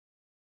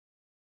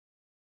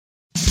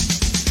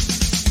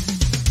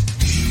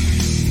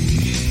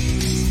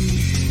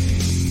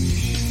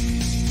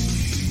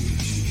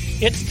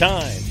It's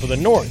time for the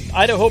North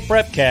Idaho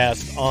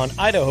Prepcast on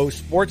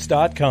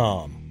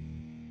idahosports.com.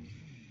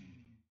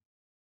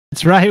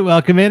 That's right.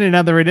 Welcome in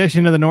another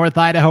edition of the North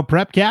Idaho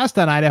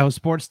Prepcast on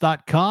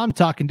idahosports.com,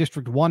 talking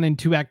District 1 and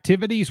 2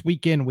 activities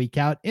week in, week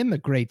out in the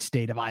great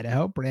state of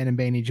Idaho. Brandon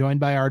Baney joined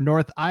by our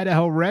North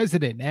Idaho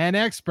resident and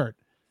expert,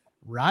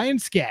 Ryan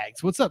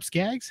Skaggs. What's up,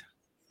 Skaggs?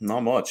 Not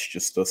much.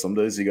 Just some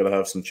days you got to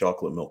have some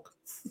chocolate milk.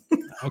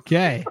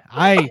 Okay.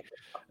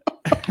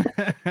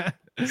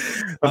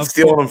 I'm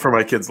stealing them for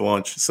my kids'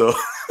 lunch. So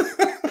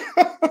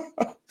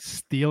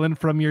stealing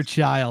from your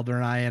child,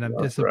 Ryan. I'm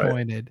That's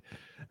disappointed.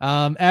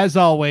 Right. As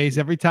always,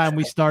 every time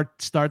we start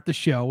the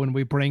show and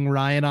we bring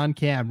Ryan on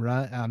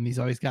camera, he's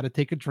always got to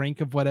take a drink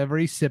of whatever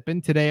he's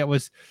sipping. Today it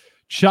was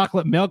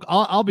chocolate milk.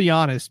 I'll be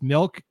honest,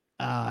 milk,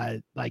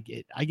 I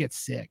get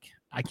sick.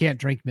 I can't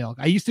drink milk.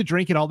 I used to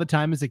drink it all the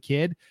time as a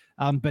kid,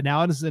 but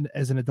now as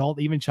an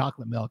adult, even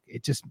chocolate milk,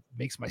 it just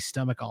makes my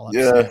stomach all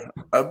upset.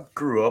 Yeah, I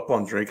grew up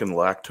on drinking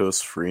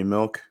lactose-free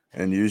milk,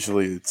 and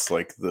usually it's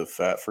like the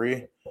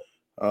fat-free.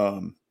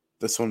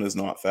 This one is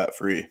not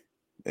fat-free,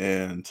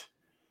 and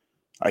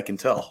I can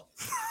tell.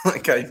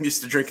 Like, I'm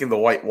used to drinking the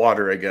white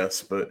water, I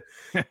guess, but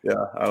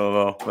yeah, I don't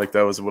know. Like,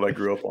 that was what I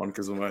grew up on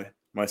because of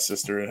my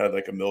sister had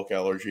like a milk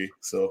allergy.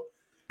 So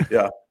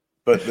yeah,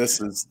 but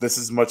this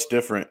is much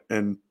different,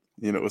 and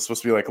you know, it was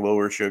supposed to be like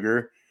lower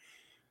sugar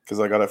because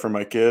I got it for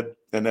my kid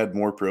and had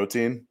more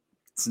protein.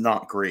 It's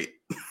not great.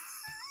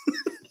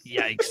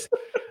 Yikes.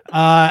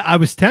 I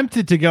was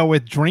tempted to go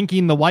with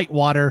drinking the white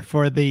water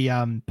for the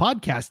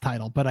podcast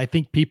title, but I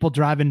think people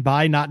driving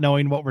by not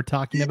knowing what we're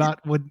talking about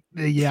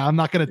I'm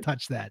not going to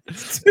touch that.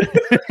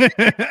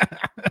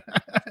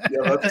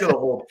 Yeah, that's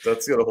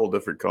got a whole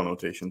different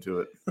connotation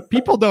to it.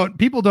 People don't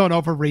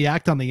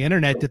overreact on the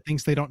internet to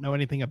things they don't know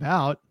anything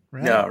about.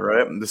 Right? Yeah,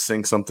 right. I'm just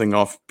saying something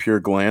off pure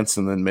glance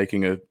and then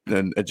making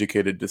an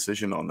educated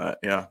decision on that.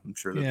 Yeah, I'm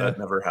sure that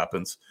never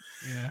happens.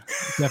 Yeah,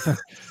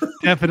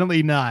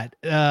 definitely not.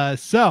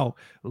 So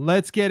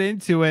let's get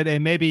into it.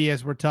 And maybe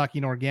as we're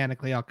talking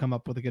organically, I'll come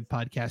up with a good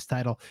podcast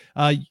title.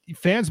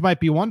 Fans might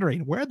be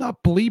wondering, where the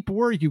bleep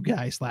were you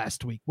guys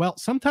last week? Well,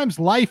 sometimes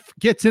life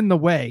gets in the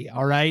way.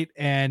 All right.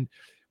 And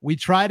we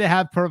try to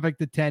have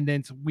perfect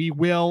attendance. We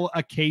will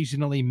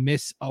occasionally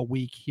miss a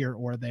week here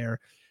or there.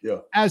 Yeah.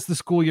 As the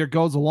school year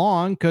goes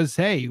along, because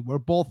hey, we're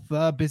both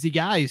busy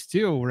guys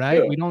too,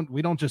 right? Yeah.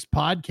 We don't just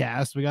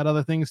podcast. We got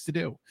other things to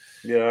do.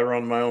 Yeah, I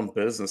run my own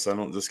business. I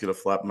don't just get to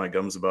flap my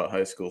gums about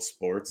high school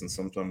sports, and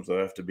sometimes I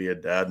have to be a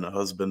dad and a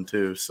husband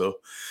too. So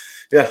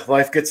yeah,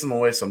 life gets in the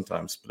way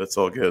sometimes, but it's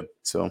all good.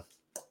 So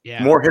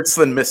yeah, more hits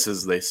than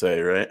misses, they say,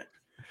 right?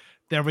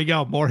 There we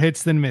go. More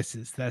hits than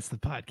misses. That's the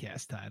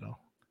podcast title.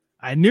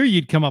 I knew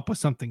you'd come up with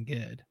something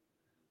good.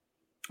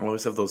 I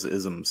always have those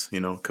isms,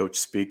 coach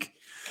speak.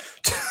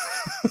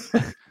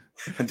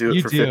 I do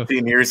it for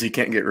 15 years. You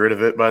can't get rid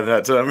of it by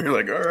that time. You're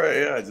like, all right,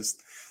 yeah,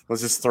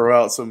 let's just throw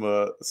out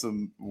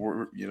some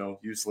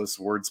useless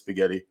word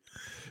spaghetti.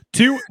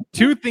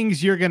 Two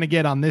things you're going to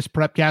get on this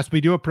Prepcast. We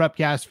do a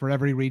Prepcast for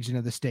every region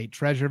of the state: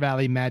 Treasure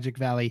Valley, Magic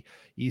Valley,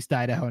 East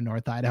Idaho,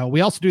 North Idaho.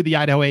 We also do the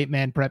Idaho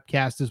 8-man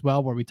Prepcast as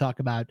well, where we talk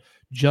about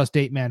just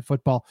 8-man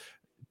football.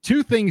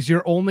 Two things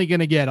you're only going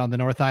to get on the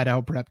North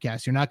Idaho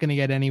Prepcast. You're not going to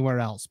get anywhere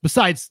else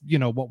besides,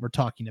 what we're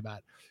talking about.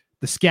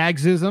 The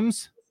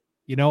Skaggsisms,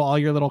 all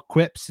your little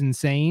quips and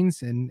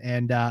sayings,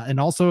 and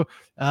also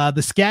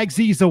the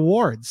Skagsies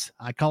Awards.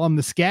 I call them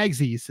the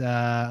Skagsies.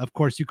 Of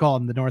course, you call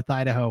them the North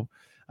Idaho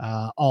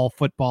all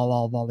football,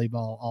 all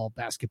volleyball, all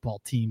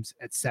basketball teams,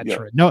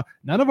 etc. Yep. No,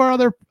 none of our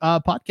other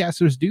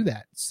podcasters do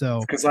that.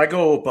 So because I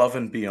go above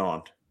and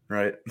beyond,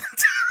 right?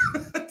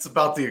 It's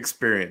about the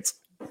experience.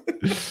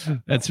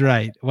 That's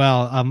right.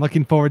 Well, I'm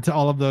looking forward to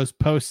all of those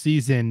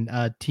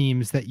postseason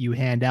teams that you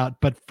hand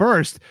out. But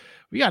first,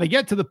 we got to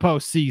get to the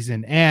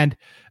postseason, and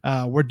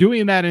we're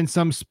doing that in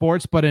some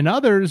sports, but in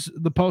others,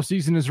 the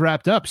postseason is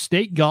wrapped up.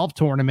 State golf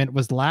tournament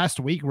was last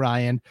week,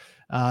 Ryan.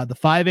 The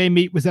 5A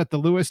meet was at the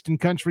Lewiston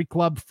Country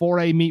Club.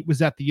 4A meet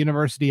was at the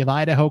University of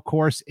Idaho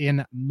course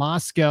in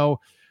Moscow.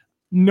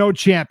 No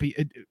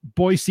champion.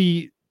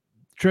 Boise,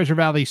 Treasure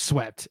Valley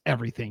swept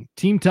everything.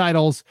 Team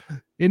titles,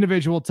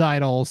 individual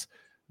titles,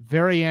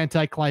 very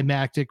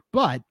anticlimactic,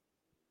 but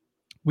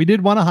we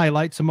did want to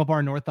highlight some of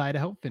our North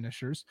Idaho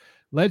finishers.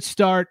 Let's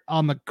start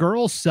on the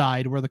girls'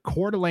 side, where the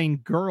Coeur d'Alene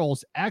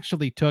girls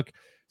actually took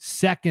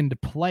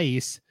second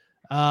place.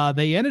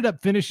 They ended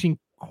up finishing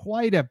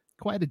quite a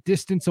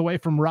distance away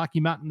from Rocky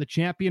Mountain, the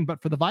champion,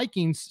 but for the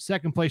Vikings,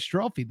 second place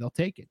trophy, they'll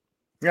take it.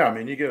 Yeah, I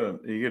mean, you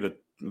get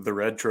the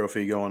red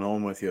trophy going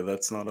home with you.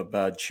 That's not a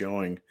bad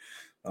showing.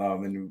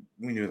 And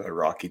we knew that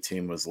Rocky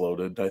team was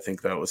loaded. I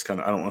think that was I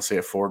don't want to say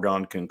a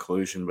foregone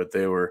conclusion, but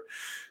the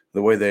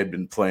way they had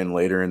been playing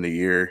later in the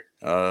year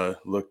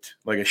looked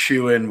like a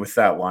shoe-in with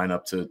that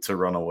lineup to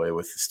run away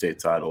with the state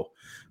title.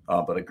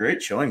 But a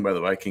great showing by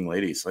the Viking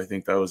ladies. I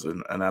think that was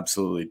an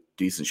absolutely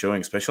decent showing,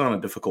 especially on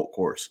a difficult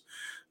course.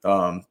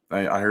 I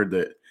heard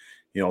that,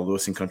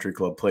 Lewiston Country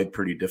Club played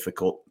pretty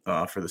difficult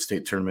for the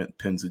state tournament.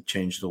 Pins had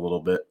changed a little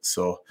bit.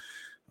 So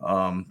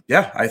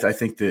I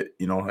think that,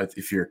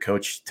 if you're a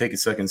coach, take a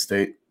second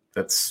state,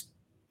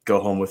 go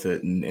home with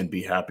it and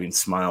be happy and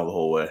smile the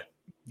whole way.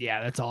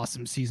 Yeah, that's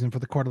awesome season for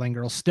the Coeur d'Alene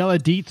girls. Stella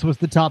Dietz was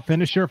the top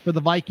finisher for the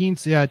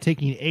Vikings,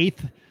 taking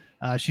 8th.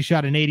 She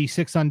shot an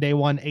 86 on day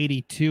 1,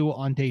 82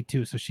 on day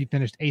 2, so she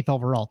finished 8th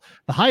overall.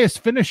 The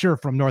highest finisher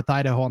from North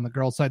Idaho on the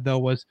girls' side, though,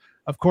 was,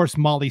 of course,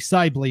 Molly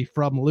Sibley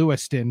from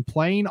Lewiston,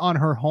 playing on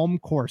her home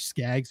course,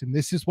 Skaggs, and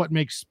this is what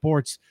makes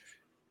sports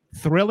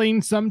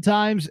thrilling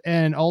sometimes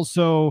and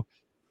also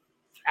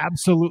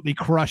absolutely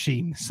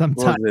crushing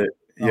sometimes.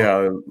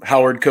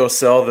 Howard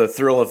Cosell, the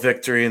thrill of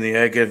victory and the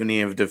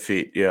agony of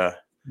defeat.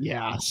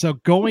 Yeah. So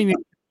going in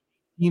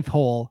the 18th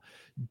hole,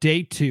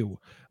 day 2,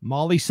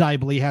 Molly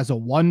Sibley has a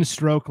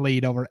 1-stroke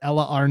lead over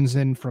Ella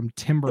Arnzen from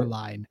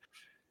Timberline,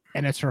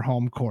 and it's her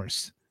home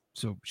course.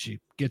 So she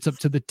gets up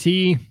to the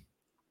tee,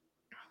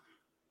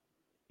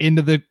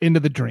 into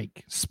the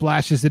drink,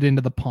 splashes it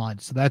into the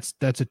pond. So that's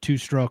a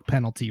 2-stroke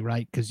penalty,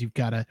 right? Because you've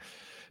got to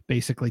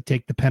basically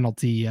take the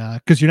penalty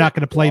because you're not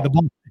going to play the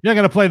ball. You're not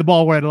going to play the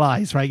ball where it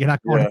lies, right? You're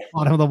not going to the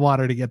bottom of the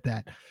water to get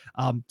that.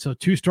 So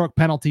 2-stroke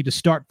penalty to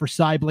start for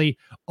Sibley.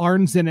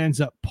 Arnzen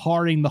ends up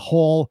parring the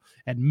hole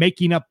and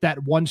making up that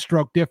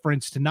 1-stroke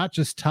difference to not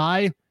just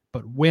tie,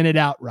 but win it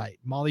outright.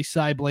 Molly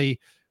Sibley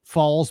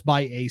falls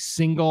by a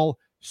single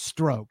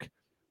stroke,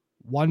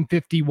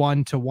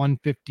 151 to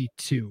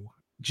 152.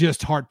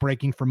 Just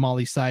heartbreaking for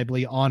Molly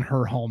Sibley on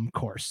her home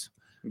course.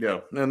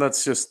 Yeah, and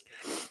that's just,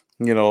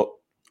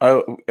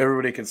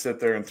 everybody can sit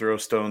there and throw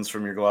stones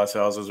from your glass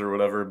houses or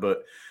whatever,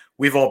 but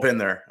we've all been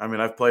there. I mean,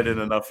 I've played in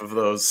enough of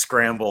those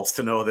scrambles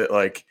to know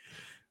that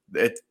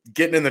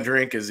getting in the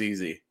drink is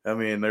easy. I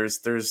mean, there's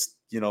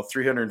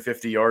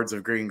 350 yards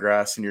of green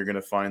grass, and you're going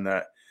to find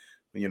that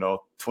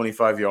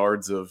 25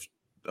 yards of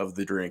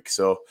the drink.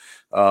 So,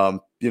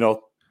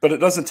 but it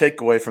doesn't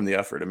take away from the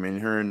effort. I mean,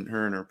 her and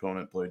her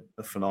opponent played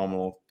a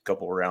phenomenal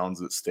couple of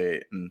rounds at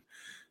state, and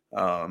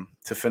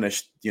to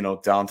finish,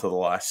 down to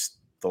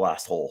the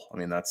last hole. I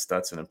mean,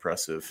 that's an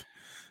impressive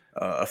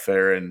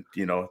affair. And,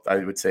 I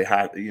would say,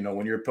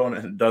 when your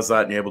opponent does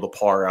that and you're able to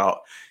par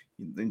out,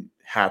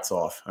 hats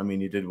off. I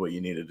mean, you did what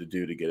you needed to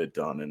do to get it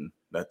done. And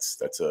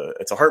it's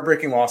a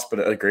heartbreaking loss, but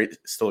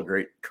still a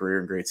great career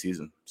and great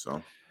season.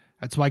 So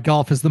that's why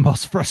golf is the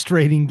most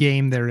frustrating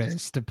game there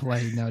is to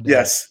play. No doubt.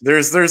 Yes,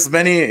 there's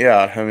many.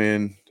 Yeah. I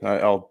mean,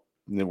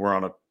 we're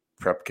on a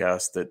prep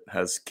cast that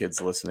has kids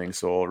listening,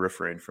 so I'll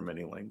refrain from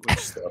any language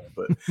stuff.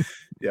 But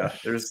yeah,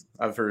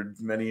 I've heard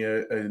many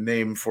a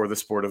name for the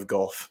sport of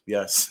golf.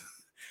 Yes,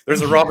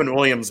 there's a Robin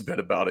Williams bit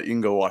about it. You can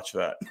go watch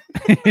that.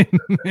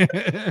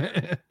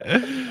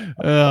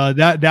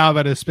 Now I'm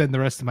going to spend the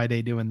rest of my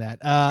day doing that.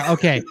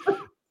 Okay.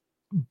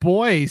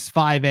 Boys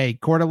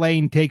 5A, Coeur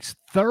d'Alene takes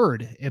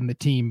 3rd in the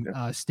team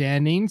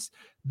standings.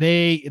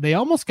 They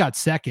almost got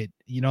second.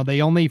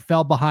 They only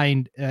fell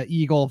behind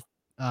Eagle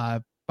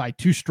by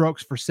 2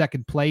 strokes for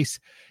second place.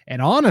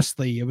 And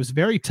honestly, it was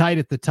very tight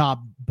at the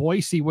top.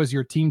 Boise was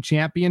your team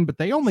champion, but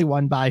they only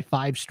won by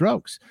 5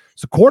 strokes.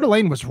 So Coeur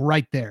d'Alene was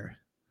right there.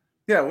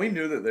 Yeah, we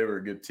knew that they were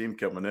a good team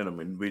coming in. I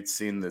mean, we'd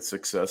seen the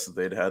success that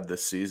they'd had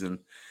this season.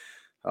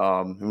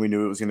 And we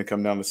knew it was going to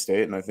come down to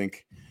state. And I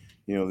think,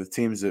 the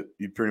teams that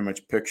you pretty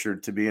much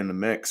pictured to be in the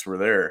mix were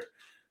there.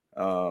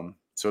 So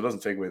it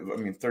doesn't take away. I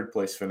mean, 3rd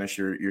place finish,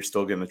 you're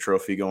still getting a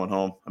trophy going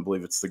home. I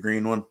believe it's the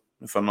green one,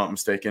 if I'm not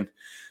mistaken.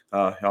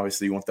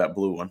 Obviously you want that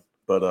blue one,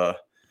 but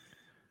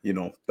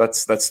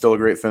that's still a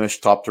great finish.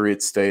 Top 3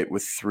 at state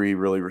with 3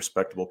 really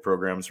respectable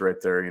programs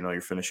right there. You're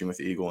finishing with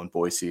Eagle and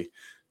Boise.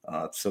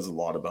 It says a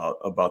lot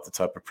about the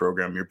type of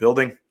program you're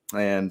building.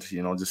 And,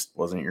 just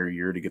wasn't your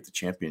year to get the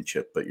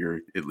championship, but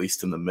you're at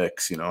least in the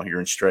mix. You're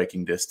in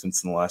striking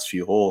distance in the last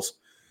few holes.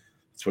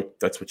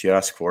 That's what you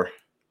ask for.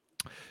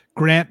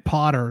 Grant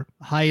Potter,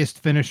 highest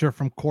finisher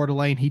from Coeur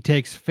d'Alene. He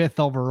takes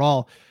 5th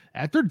overall.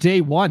 After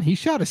day 1, he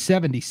shot a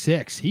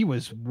 76. He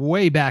was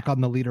way back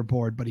on the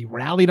leaderboard, but he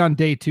rallied on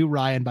day 2,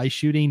 Ryan, by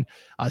shooting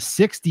a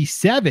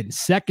 67,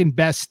 second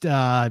best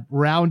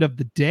round of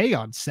the day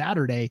on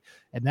Saturday.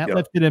 And that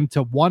lifted him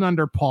to 1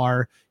 under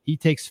par. He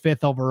takes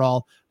 5th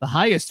overall. The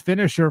highest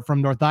finisher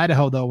from North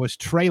Idaho, though, was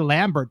Trey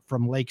Lambert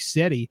from Lake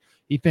City.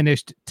 He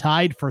finished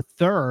tied for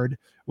 3rd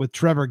with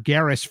Trevor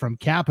Garris from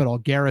Capital.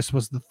 Garris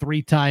was the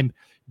 3-time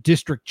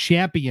district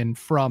champion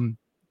from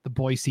the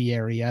Boise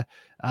area.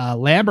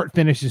 Lambert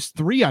finishes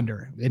 3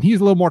 under, and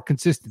he's a little more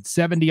consistent.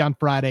 70 on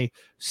Friday,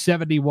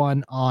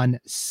 71 on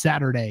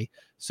Saturday.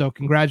 So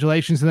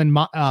congratulations. And then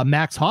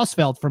Max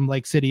Hosfeld from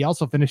Lake City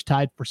also finished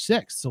tied for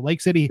 6th. So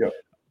Lake City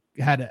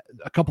had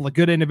a couple of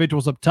good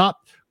individuals up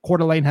top. Coeur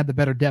d'Alene had the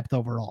better depth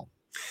overall.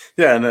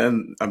 Yeah,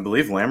 and I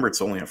believe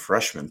Lambert's only a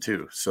freshman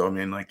too. So, I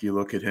mean, you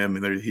look at him,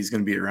 he's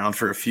going to be around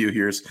for a few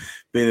years,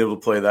 being able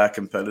to play that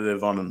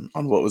competitive on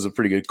what was a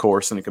pretty good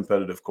course and a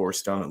competitive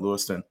course down at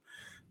Lewiston.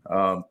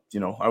 I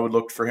would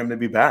look for him to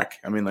be back.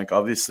 I mean,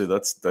 obviously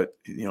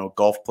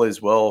golf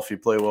plays well. If you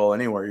play well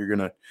anywhere, you're going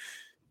to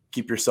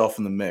keep yourself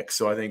in the mix.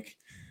 So I think,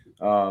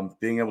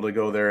 being able to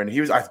go there,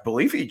 and I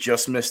believe he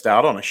just missed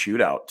out on a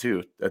shootout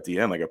too at the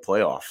end, like a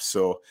playoff.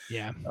 So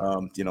Yeah.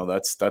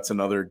 That's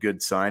another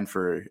good sign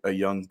for a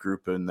young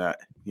group in that,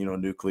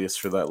 nucleus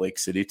for that Lake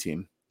City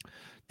team.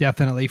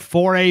 Definitely.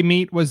 4A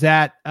meet was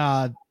at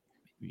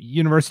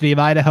University of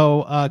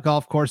Idaho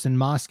golf course in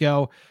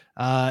Moscow.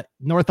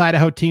 North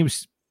Idaho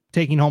teams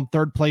taking home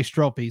third place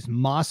trophies.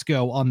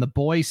 Moscow on the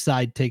boys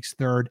side takes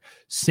third.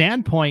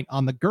 Sandpoint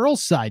on the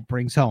girls side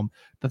brings home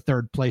the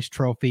third place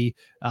trophy.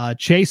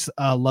 Chase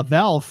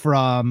Lavelle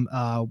from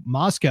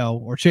Moscow,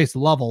 or Chase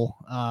Lovell,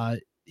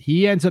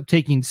 he ends up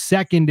taking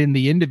second in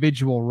the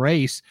individual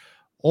race,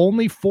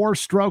 only 4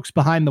 strokes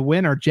behind the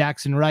winner,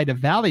 Jackson Wright of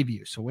Valley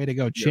View. So way to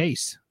go,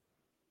 Chase.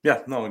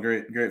 Yeah, no,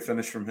 great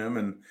finish from him,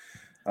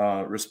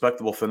 and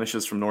respectable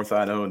finishes from North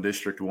Idaho in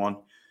District 1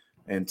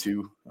 and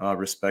 2,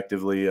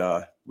 respectively,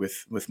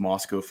 with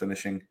Moscow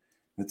finishing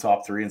the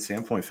top 3 and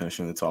Sandpoint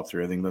finishing the top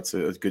 3. I think that's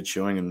a good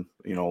showing, and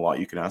a lot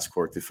you can ask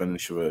for at the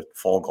finish of a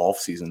fall golf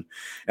season.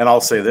 And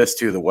I'll say this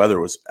too: the weather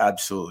was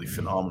absolutely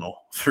phenomenal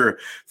for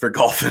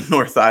golf in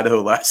North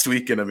Idaho last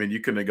weekend. I mean,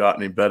 you couldn't have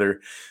gotten any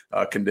better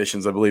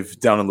conditions. I believe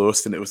down in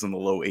Lewiston it was in the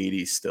low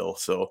 80s still.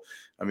 So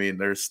I mean,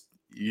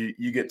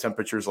 you get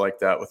temperatures like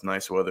that with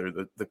nice weather,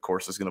 the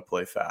course is going to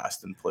play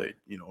fast and play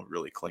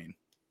really clean.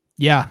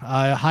 Yeah,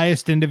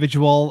 highest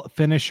individual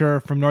finisher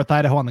from North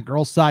Idaho on the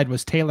girls' side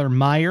was Taylor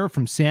Meyer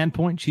from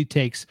Sandpoint. She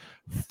takes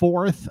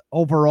 4th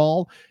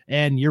overall.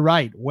 And you're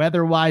right,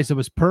 weather-wise, it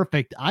was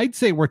perfect. I'd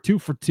say we're 2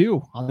 for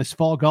 2 on this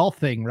fall golf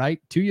thing,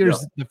 right? 2 years,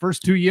 yeah. The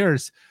first 2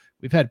 years,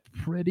 we've had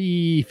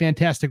pretty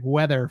fantastic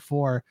weather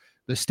for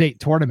the state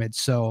tournament.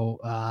 So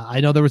I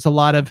know there was a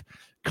lot of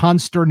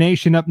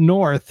consternation up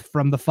north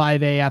from the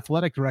 5A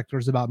athletic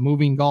directors about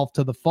moving golf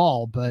to the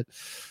fall, but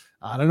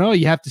I don't know.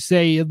 You have to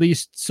say, at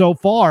least so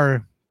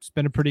far, it's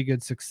been a pretty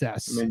good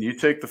success. I mean, you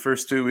take the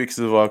first 2 weeks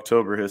of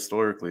October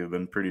historically have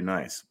been pretty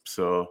nice.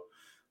 So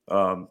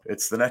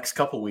it's the next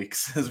couple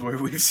weeks is where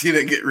we've seen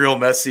it get real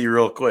messy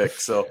real quick.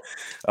 So,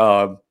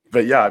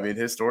 but yeah, I mean,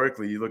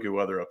 historically, you look at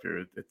weather up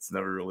here, it's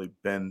never really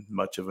been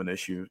much of an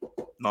issue,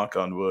 knock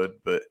on wood.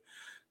 But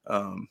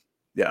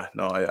yeah,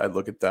 no, I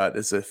look at that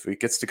as if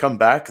it gets to come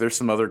back. There's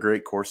some other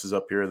great courses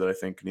up here that I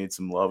think need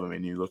some love. I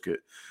mean, you look at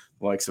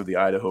likes of the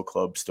Idaho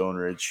Club, Stone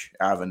Ridge,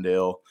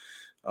 Avondale,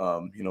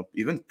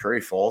 even Prairie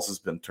Falls has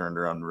been turned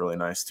around really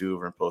nice too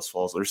over in Post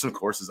Falls. There's some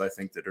courses I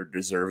think that are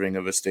deserving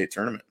of a state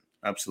tournament.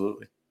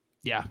 Absolutely.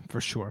 Yeah,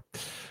 for sure.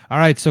 All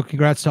right. So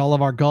congrats to all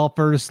of our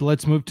golfers.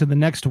 Let's move to the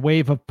next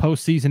wave of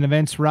postseason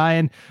events.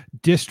 Ryan,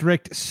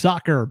 district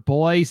soccer,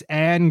 boys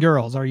and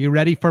girls. Are you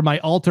ready for my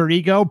alter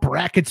ego,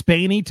 Brackets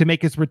Bainey, to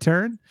make his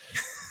return?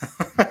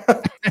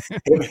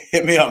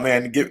 Hit me up,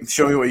 man.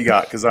 Show me what you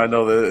got, because I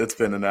know that it's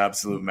been an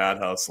absolute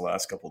madhouse the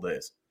last couple of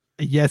days.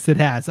 Yes, it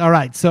has. All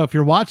right. So if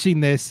you're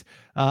watching this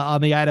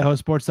on the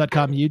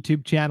idahosports.com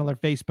YouTube channel or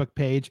Facebook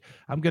page,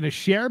 I'm going to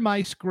share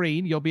my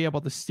screen. You'll be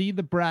able to see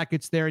the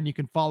brackets there, and you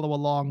can follow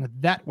along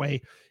that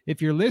way.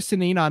 If you're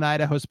listening on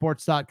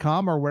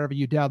idahosports.com or wherever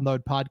you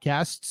download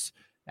podcasts,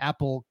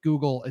 Apple,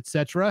 Google,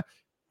 etc.,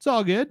 it's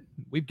all good.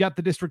 We've got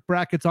the district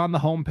brackets on the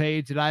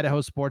homepage at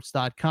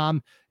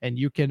idahosports.com, and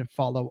you can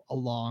follow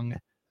along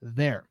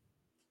there.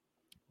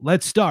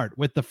 Let's start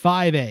with the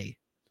 5A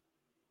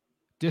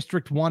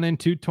District 1 and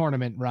 2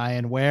 tournament,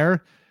 Ryan,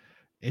 where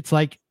it's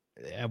like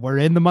we're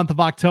in the month of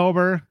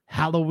October,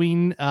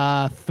 Halloween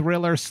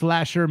thriller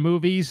slasher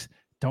movies.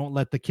 Don't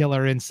let the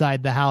killer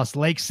inside the house.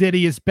 Lake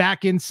City is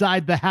back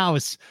inside the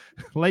house.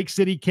 Lake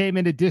City came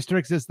into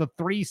districts as the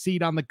 3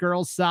 seed on the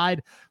girls'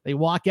 side. They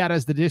walk out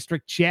as the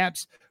district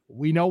champs.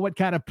 We know what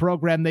kind of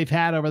program they've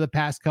had over the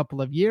past couple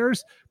of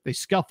years. They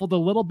scuffled a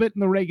little bit in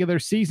the regular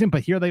season,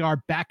 but here they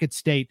are back at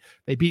state.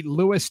 They beat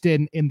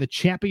Lewiston in the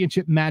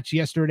championship match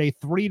yesterday,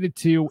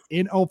 3-2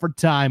 in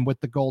overtime with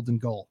the golden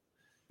goal.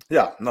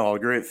 Yeah, no, a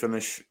great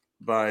finish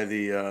by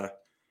the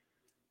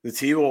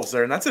T-Wolves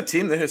there. And that's a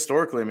team that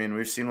historically, I mean,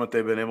 we've seen what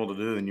they've been able to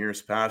do in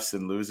years past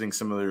and losing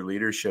some of their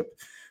leadership,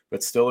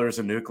 but still there's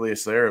a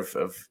nucleus there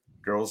of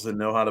girls that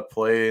know how to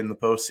play in the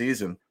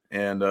postseason.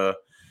 And,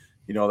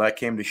 that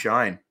came to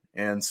shine.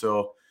 And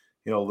so,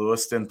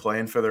 Lewiston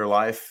playing for their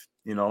life,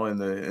 in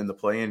the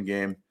play-in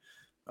game.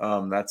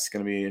 That's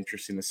going to be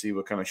interesting to see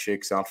what kind of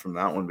shakes out from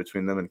that one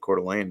between them and Coeur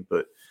d'Alene.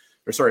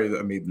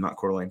 Not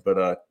Coeur d'Alene,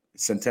 but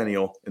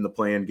Centennial in the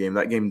play-in game.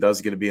 That game does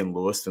get to be in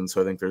Lewiston,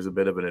 so I think there's a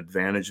bit of an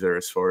advantage there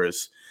as far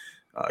as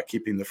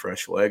keeping the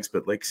fresh legs.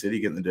 But Lake City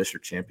getting the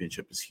district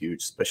championship is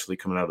huge, especially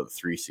coming out of the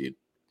 3 seed.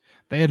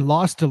 They had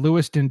lost to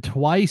Lewiston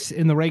twice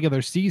in the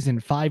regular season,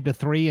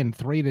 5-3 and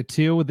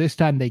 3-2. This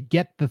time they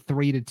get the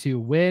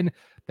 3-2 win.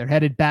 They're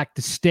headed back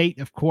to state,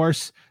 of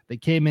course. They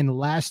came in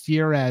last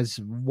year as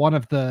one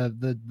of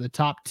the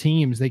top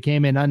teams. They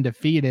came in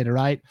undefeated,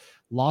 right?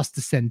 Lost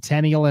to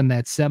Centennial in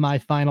that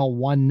semifinal,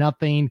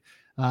 1-0.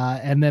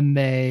 And then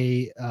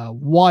they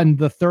won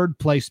the third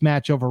place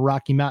match over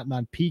Rocky Mountain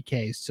on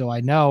PKs. So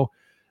I know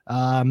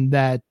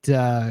that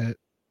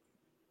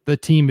the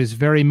team is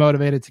very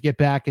motivated to get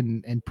back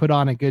and put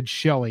on a good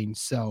showing.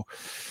 So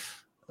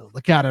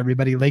look out,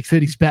 everybody. Lake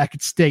City's back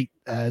at state.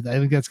 I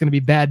think that's going to be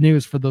bad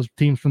news for those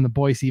teams from the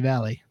Boise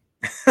Valley.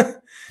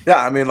 Yeah,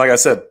 I mean, like I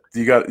said,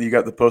 you got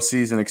the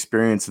postseason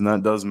experience, and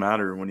that does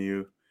matter when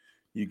you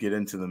get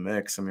into the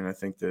mix. I mean, I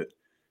think that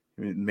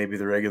maybe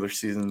the regular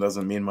season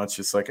doesn't mean much.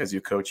 Just like as you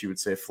coach, you would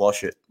say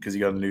flush it because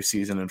you got a new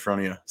season in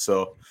front of you.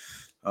 So,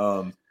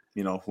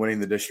 winning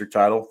the district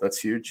title, that's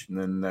huge.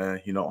 And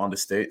then, on to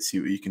state, see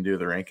what you can do.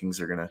 The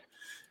rankings are going to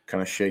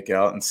kind of shake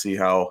out and see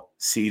how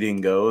seeding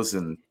goes.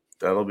 And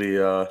that'll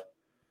be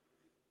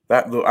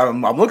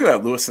I'm looking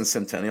at Lewiston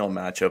Centennial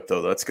matchup,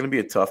 though. That's going to be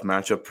a tough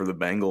matchup for the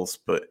Bengals,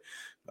 but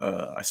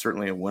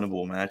certainly a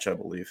winnable match, I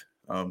believe,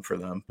 for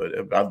them.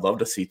 But I'd love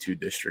to see two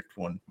District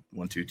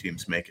 1-2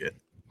 teams make it.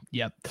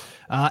 Yep.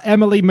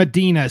 Emily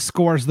Medina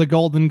scores the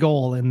golden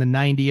goal in the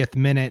 90th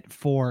minute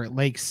for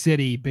Lake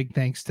City. Big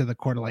thanks to the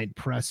Coeur d'Alene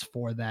Press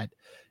for that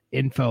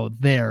info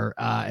there,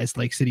 as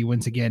Lake City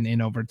wins again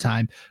in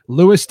overtime.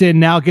 Lewiston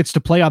now gets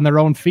to play on their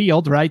own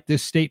field, right?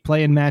 This state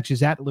play-in match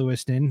is at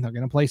Lewiston. They're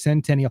going to play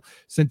Centennial.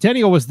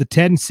 Centennial was the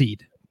 10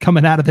 seed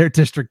coming out of their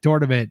district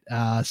tournament,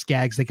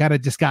 Skaggs. They kind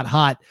of just got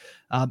hot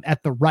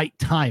at the right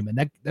time,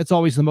 and that's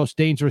always the most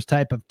dangerous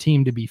type of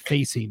team to be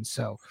facing.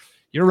 So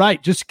you're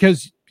right. Just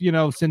because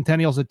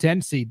Centennial's a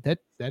 10 seed, that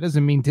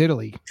doesn't mean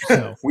diddly.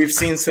 So we've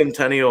seen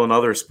Centennial in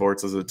other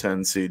sports as a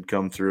 10 seed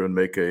come through and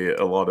make a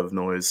lot of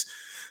noise.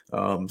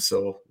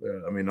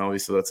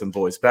 Obviously that's in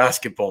boys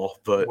basketball,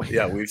 but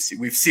yeah, we've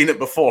seen it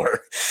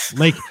before.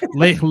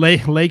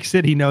 Lake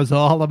City knows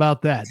all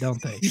about that,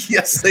 don't they?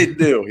 Yes, they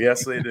do.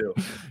 Yes, they do.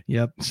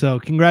 Yep. So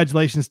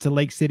congratulations to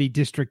Lake City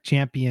district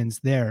champions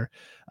there.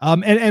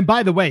 And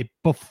by the way,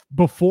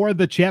 before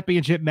the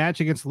championship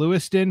match against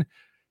Lewiston,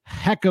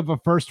 heck of a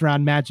first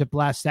round matchup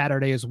last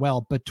Saturday as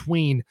well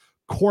between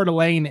Coeur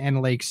d'Alene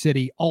and Lake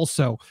City.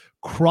 Also,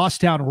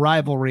 crosstown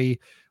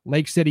rivalry.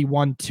 Lake City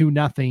won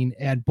 2-0,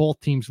 and both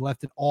teams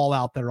left it all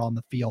out there on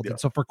the field. Yeah. And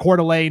so for Coeur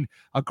d'Alene,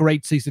 a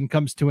great season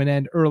comes to an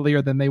end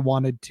earlier than they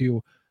wanted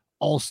to.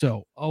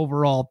 Also,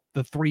 overall,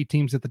 the three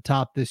teams at the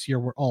top this year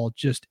were all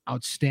just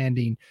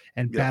outstanding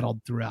and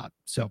battled throughout.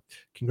 So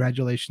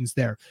congratulations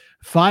there.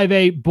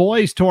 5A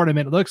boys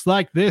tournament looks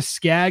like this,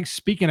 Skaggs.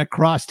 Speaking of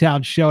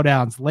crosstown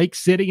showdowns, Lake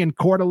City and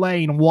Coeur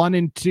d'Alene 1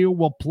 and 2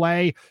 will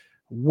play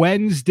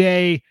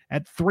Wednesday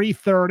at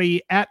 3:30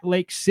 at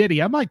Lake City.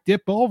 I might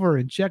dip over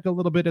and check a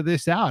little bit of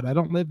this out. I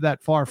don't live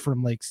that far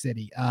from Lake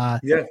City.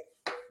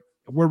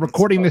 We're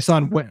recording this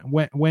on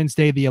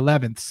Wednesday the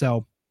 11th.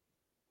 So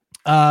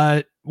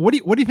what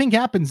do you think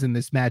happens in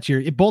this match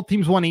here? Both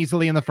teams won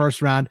easily in the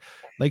first round.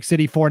 Lake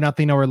City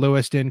 4-0 over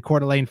Lewiston,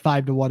 Coeur d'Alene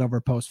 5-1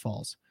 over Post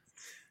Falls.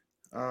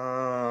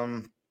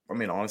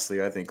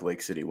 Honestly, I think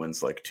Lake City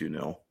wins like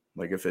 2-0.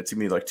 Like if it's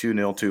gonna be like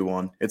 2-0,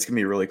 2-1, it's gonna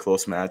be a really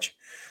close match.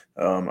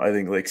 I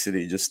think Lake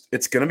City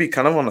it's going to be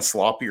kind of on a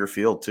sloppier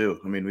field too.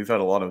 I mean, we've had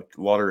a lot of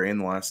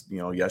rain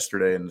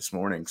yesterday and this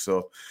morning.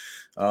 So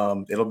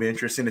it'll be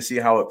interesting to see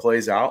how it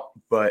plays out.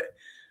 But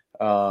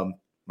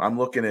I'm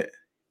looking at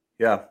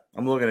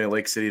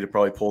Lake City to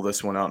probably pull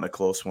this one out in a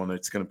close one.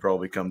 It's going to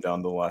probably come down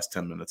to the last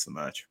 10 minutes of the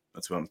match.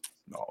 That's what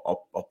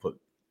I'll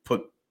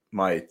put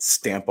my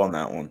stamp on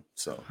that one.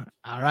 So,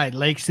 all right.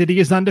 Lake City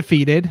is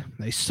undefeated.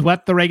 They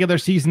swept the regular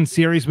season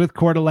series with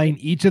Coeur d'Alene.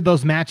 Each of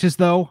those matches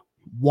though,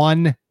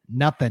 1-0.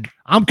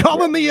 I'm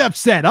calling the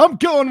upset. I'm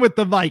going with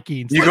the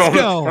Vikings. Let's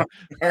go.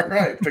 All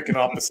right. Picking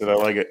opposite. I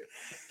like it.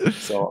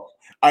 So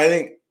I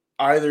think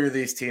either of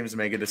these teams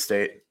make it to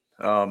state.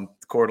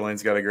 Coeur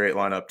d'Alene's got a great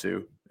lineup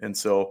too. And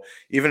so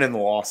even in the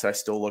loss, I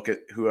still look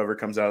at whoever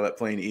comes out of that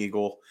playing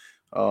Eagle.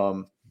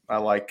 I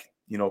like,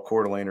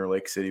 Coeur d'Alene or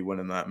Lake City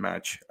winning that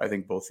match. I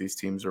think both these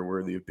teams are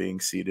worthy of being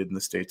seeded in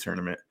the state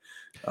tournament,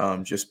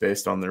 just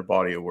based on their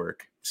body of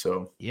work.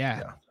 So,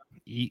 yeah.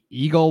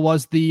 Eagle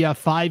was the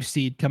 5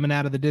 seed coming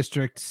out of the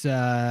districts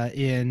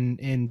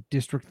in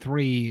District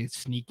 3.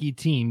 Sneaky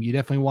team. You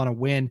definitely want to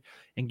win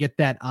and get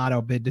that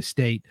auto bid to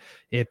state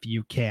if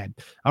you can.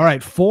 All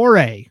right,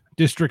 4A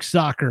district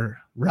soccer,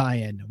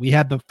 Ryan. We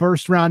had the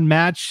first round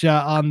match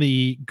on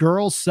the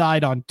girls'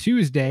 side on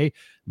Tuesday.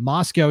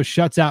 Moscow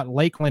shuts out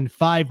Lakeland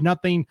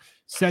 5-0,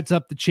 sets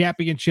up the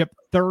championship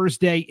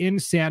Thursday in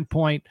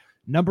Sandpoint.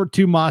 Number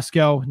 2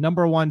 Moscow,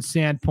 number 1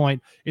 Sandpoint.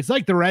 It's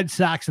like the Red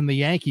Sox and the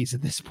Yankees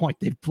at this point.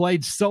 They've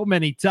played so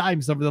many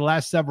times over the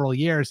last several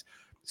years.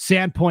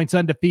 Sandpoint's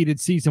undefeated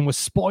season was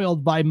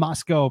spoiled by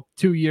Moscow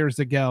 2 years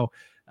ago.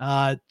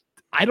 I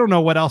don't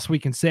know what else we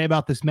can say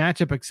about this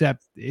matchup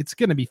except it's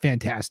going to be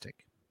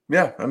fantastic.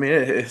 Yeah, I mean,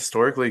 it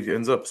historically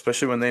ends up,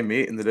 especially when they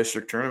meet in the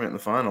district tournament in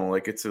the final,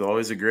 like it's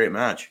always a great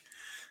match.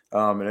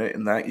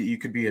 And that you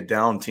could be a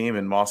down team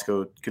and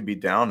Moscow could be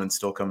down and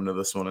still come into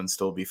this one and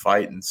still be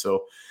fighting.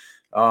 So,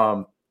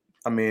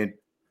 every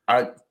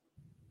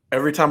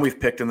time we've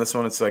picked in this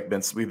one, it's like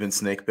we've been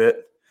snake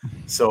bit.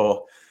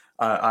 So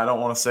I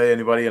don't want to say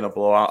anybody in a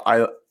blowout.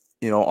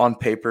 On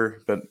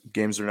paper, but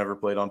games are never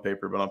played on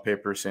paper, but on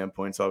paper,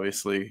 Sandpoint's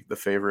obviously the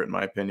favorite in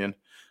my opinion.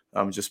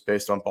 Just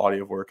based on body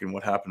of work and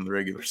what happened in the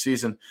regular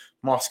season.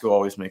 Moscow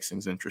always makes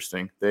things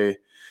interesting. They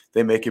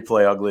make you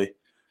play ugly.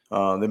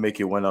 They make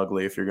you win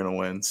ugly if you're going to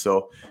win.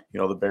 So,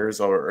 the Bears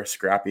are a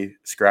scrappy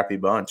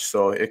bunch.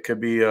 So it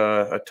could be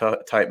a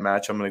tight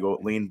match. I'm going to go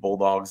lean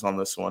Bulldogs on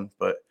this one,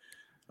 but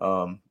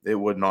it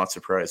would not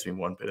surprise me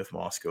one bit if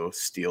Moscow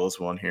steals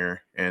one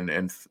here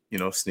and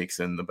sneaks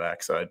in the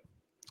backside.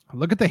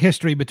 Look at the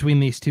history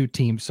between these two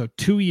teams. So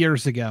 2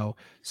 years ago,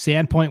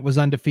 Sandpoint was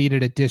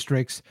undefeated at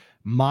districts.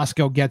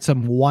 Moscow gets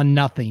them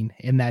 1-0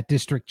 in that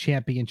district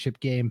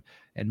championship game,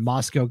 and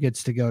Moscow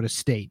gets to go to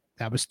state.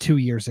 That was 2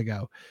 years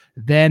ago.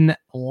 Then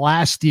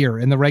last year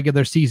in the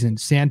regular season,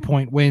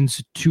 Sandpoint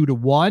wins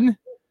 2-1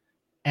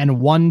 and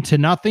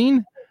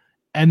 1-0.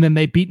 And then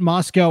they beat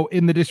Moscow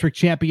in the district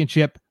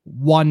championship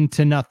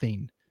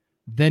 1-0.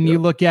 Then you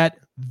look at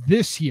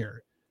this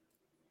year.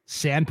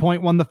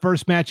 Sandpoint won the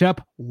first matchup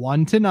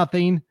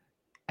 1-0,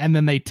 and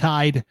then they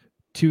tied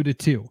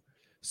 2-2.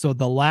 So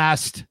the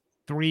last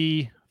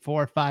 3,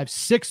 4, 5,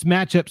 6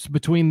 matchups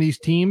between these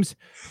teams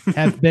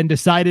have been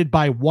decided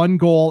by 1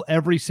 goal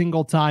every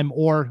single time,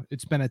 or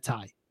it's been a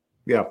tie.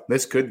 Yeah,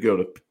 this could go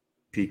to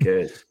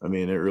PKs. I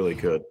mean, it really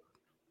could.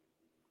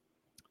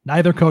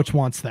 Neither coach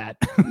wants that.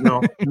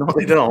 No,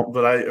 they don't.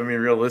 But I mean,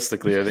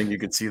 realistically, I think you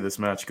could see this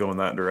match go in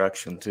that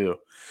direction too.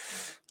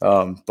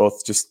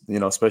 Both just,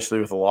 especially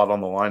with a lot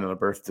on the line in a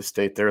berth to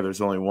state there's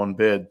only one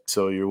bid.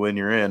 So you win,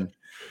 you're in.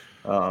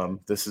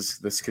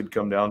 This could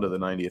come down to the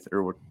 90th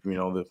or, I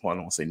don't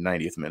want to say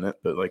 90th minute,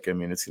 but it's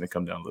going to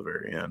come down to the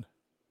very end.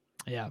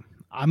 Yeah.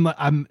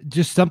 I'm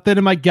just something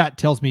in my gut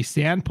tells me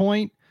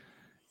Sandpoint,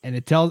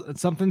 and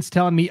something's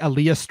telling me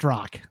Aaliyah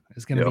Strock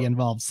is going to be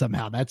involved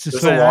somehow. That's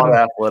just there's a lot of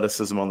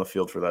athleticism on the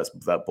field for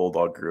that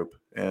Bulldog group,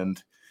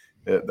 and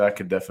that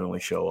could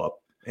definitely show up.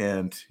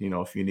 And,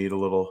 if you need a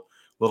little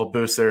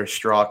boost there,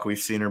 Strock, we've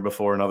seen her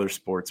before in other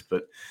sports,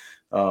 but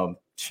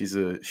she's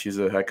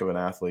a heck of an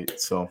athlete.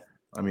 So,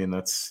 I mean,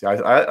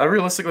 I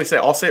realistically say,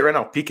 I'll say it right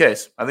now,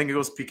 PKs. I think it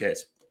goes PKs.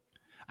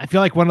 I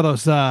feel like one of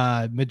those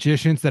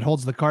magicians that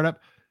holds the card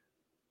up.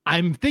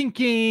 I'm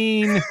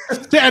thinking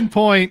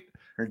Sandpoint,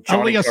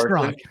 Aaliyah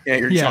Strock. Yeah,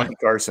 you're Johnny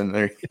Carson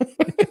there.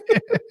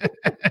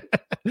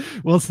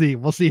 We'll see.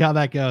 We'll see how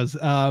that goes.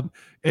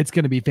 It's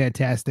going to be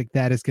fantastic.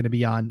 That is going to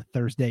be on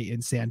Thursday in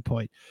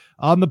Sandpoint.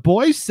 On the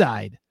boys'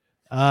 side,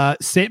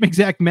 same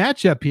exact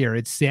matchup here.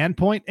 It's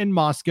Sandpoint and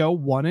Moscow,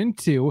 1 and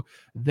 2.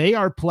 They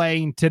are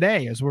playing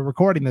today as we're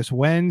recording this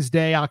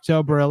Wednesday,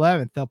 October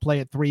 11th. They'll play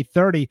at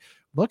 3:30.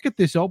 Look at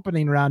this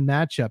opening round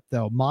matchup,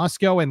 though.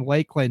 Moscow and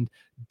Lakeland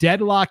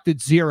deadlocked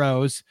at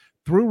zeros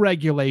through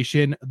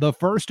regulation. The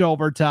first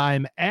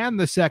overtime and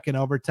the second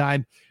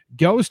overtime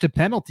goes to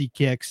penalty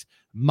kicks.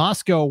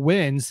 Moscow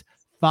wins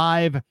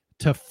 5-4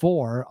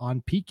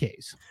 on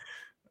PKs.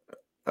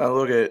 I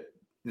look at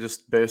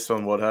just based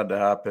on what had to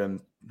happen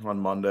on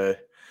Monday.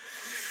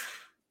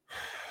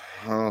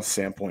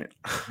 Sandpoint.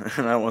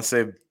 And I don't want to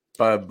say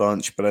by a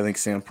bunch, but I think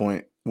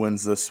Sandpoint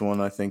wins this one.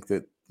 I think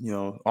that,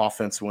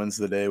 offense wins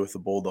the day with the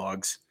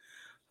Bulldogs.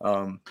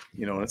 And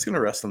it's going to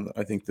rest on,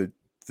 I think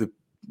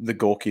the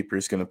goalkeeper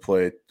is going to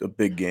play a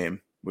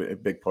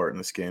big part in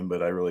this game,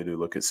 but I really do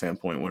look at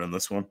Sandpoint winning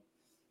this one.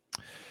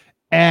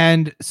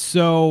 And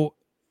so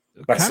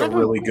that's a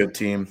really good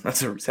team. That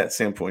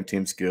Sandpoint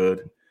team's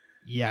good.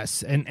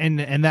 Yes. And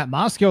that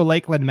Moscow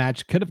Lakeland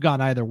match could have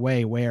gone either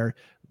way, where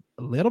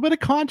a little bit of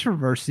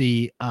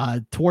controversy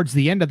towards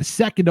the end of the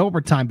second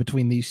overtime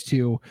between these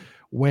two,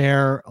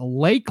 where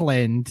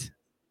Lakeland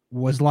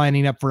was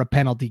lining up for a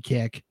penalty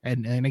kick.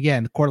 And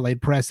again, the Coeur d'Alene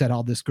Press had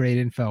all this great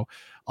info.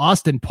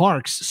 Austin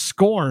Parks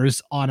scores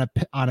on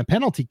a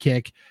penalty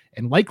kick,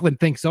 and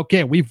Lakeland thinks,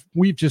 okay,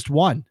 we've just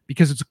won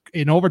because it's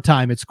in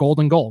overtime. It's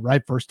golden goal,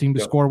 right? First team to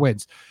score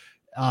wins.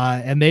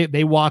 And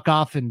they walk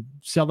off and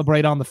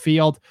celebrate on the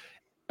field.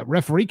 A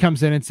referee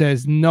comes in and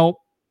says, nope,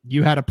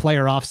 you had a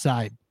player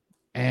offside.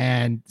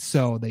 And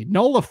so they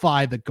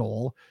nullify the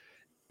goal.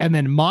 And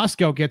then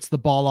Moscow gets the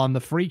ball on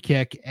the free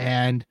kick,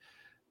 and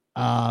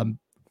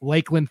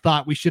Lakeland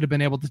thought we should have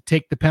been able to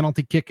take the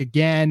penalty kick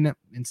again.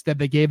 Instead,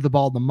 they gave the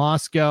ball to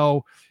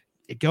Moscow.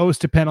 It goes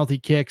to penalty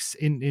kicks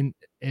in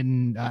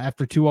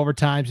after 2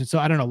 overtimes. And so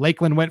I don't know,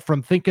 Lakeland went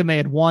from thinking they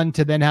had won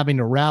to then having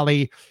to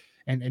rally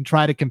and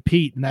try to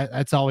compete. And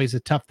that's always a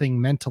tough thing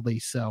mentally.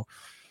 So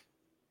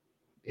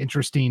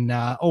interesting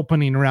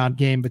opening round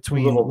game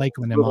between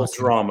Lakeland and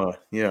Moscow. Drama.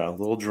 Yeah, a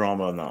little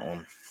drama in that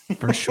one.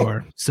 For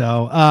sure.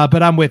 So,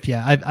 but I'm with you.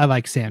 I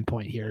like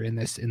Sandpoint here in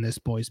this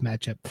boys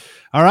matchup.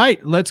 All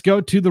right, let's go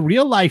to the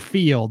real life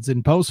fields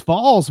in Post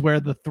Falls, where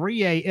the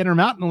 3A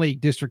Intermountain League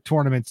district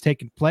tournament's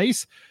taking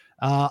place.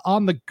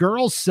 On the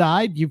girls'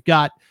 side, you've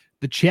got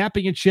the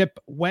championship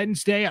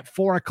Wednesday at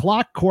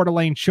 4:00. Coeur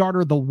d'Alene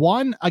Charter the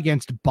 1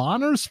 against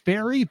Bonners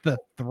Ferry the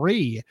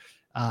 3.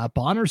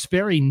 Bonners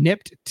Ferry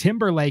nipped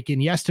Timberlake in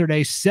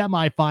yesterday's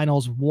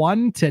semifinals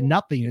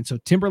 1-0. And so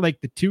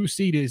Timberlake, the 2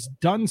 seed, is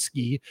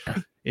Dunsky.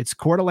 It's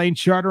Coeur d'Alene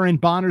Charter and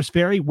Bonners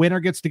Ferry.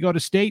 Winner gets to go to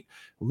state.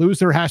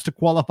 Loser has to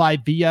qualify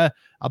via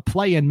a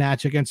play-in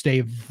match against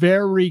a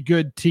very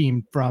good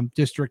team from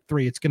District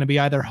 3. It's going to be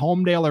either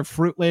Homedale or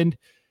Fruitland,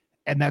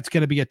 and that's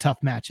going to be a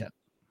tough matchup.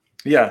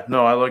 Yeah,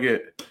 no, I look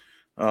at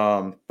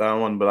That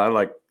one, but I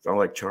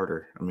like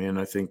Charter. I mean,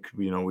 I think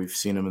we've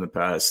seen them in the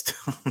past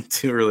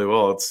do really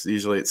well. It's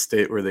usually at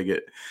state where they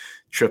get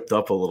tripped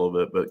up a little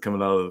bit, but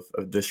coming out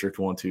of District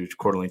 1-2,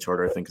 Coeur d'Alene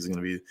Charter, I think, is going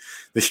to be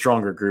the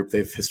stronger group.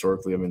 They've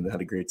historically, they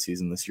had a great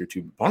season this year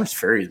too. Bonners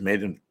Ferry has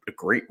made a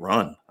great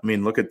run. I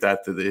mean, look at that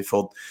they've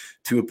held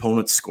 2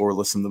 opponents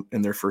scoreless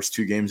in their first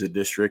 2 games at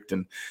District,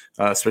 and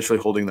especially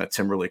holding that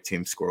Timberlake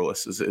team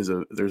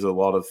scoreless there's a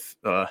lot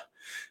of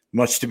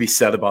much to be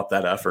said about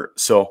that effort.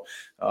 So,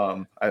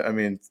 I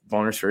mean,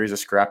 Bonners Ferry is a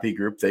scrappy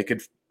group. They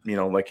could,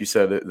 like you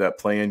said, that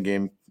play-in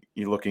game,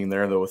 you're looking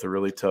there, though, with a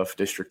really tough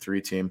District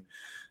 3 team.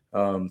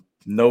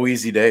 No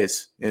easy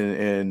days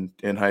in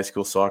high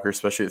school soccer,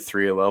 especially at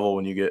 3A level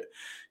when you get,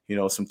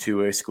 some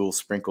 2A schools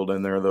sprinkled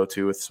in there, though,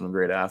 too, with some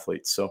great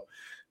athletes. So,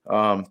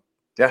 I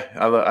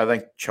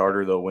think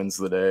Charter, though, wins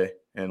the day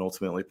and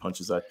ultimately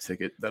punches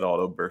that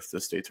auto berth to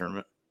the state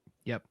tournament.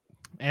 Yep.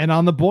 And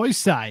on the boys'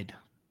 side,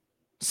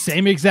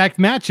 same exact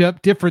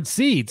matchup, different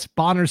seeds.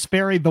 Bonners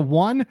Ferry, the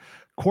 1,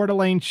 Coeur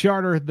d'Alene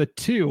Charter, the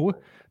 2.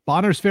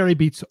 Bonners Ferry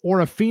beats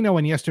Orofino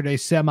in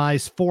yesterday's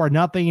semis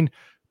 4-0.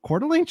 Coeur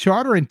d'Alene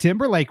Charter and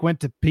Timberlake went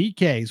to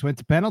PKs, went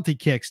to penalty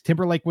kicks.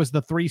 Timberlake was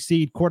the 3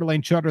 seed, Coeur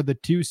d'Alene Charter the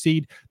 2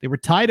 seed. They were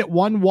tied at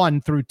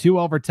 1-1 through 2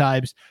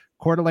 overtimes.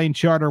 Coeur d'Alene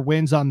Charter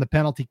wins on the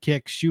penalty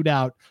kick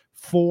shootout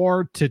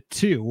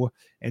 4-2.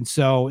 And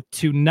so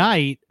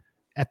tonight,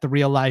 at the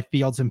Real Life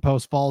Fields in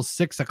Post Falls,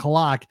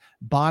 6:00,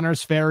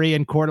 Bonners Ferry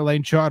and Coeur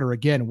d'Alene Charter.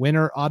 Again,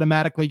 winner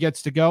automatically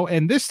gets to go.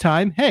 And this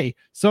time, hey,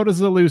 so does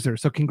the loser.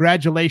 So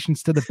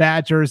congratulations to the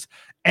Badgers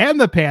and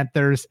the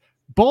Panthers,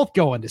 both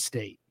going to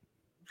state.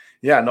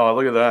 Yeah, no,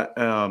 look at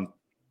that.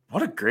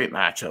 What a great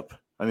matchup.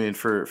 I mean,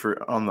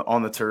 for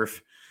on the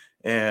turf,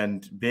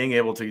 and being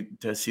able to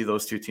see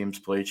those 2 teams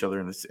play each other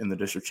in the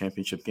district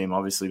championship game.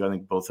 Obviously, I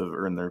think both have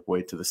earned their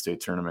way to the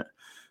state tournament.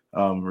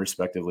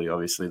 Respectively,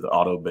 obviously the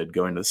auto bid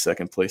going to the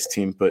second place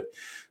team, but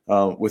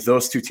with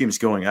those 2 teams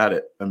going at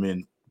it, I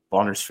mean,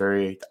 Bonners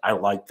Ferry, I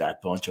like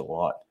that bunch a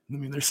lot. I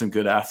mean, there's some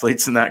good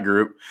athletes in that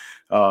group.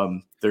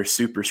 They're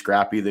super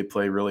scrappy. They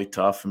play really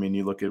tough. I mean,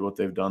 you look at what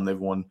they've done. They've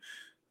won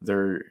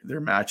their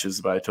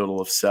matches by a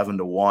total of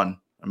 7-1.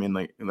 I mean,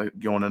 like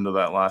going into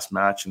that last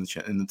match in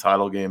the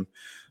title game.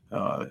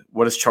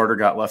 What has Charter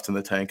got left in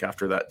the tank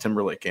after that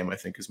Timberlake game? I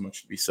think is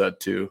much to be said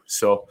too.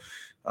 So.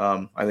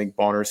 I think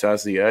Bonners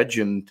has the edge,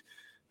 and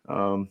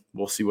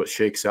we'll see what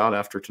shakes out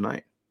after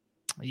tonight.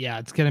 Yeah,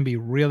 it's going to be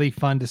really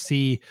fun to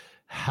see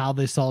how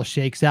this all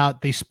shakes out.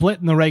 They split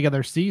in the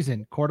regular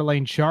season. Coeur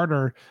d'Alene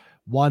Charter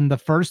won the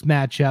first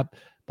matchup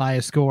by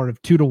a score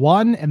of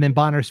 2-1, and then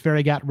Bonners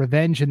Ferry got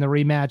revenge in the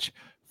rematch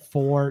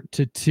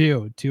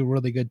 4-2. 2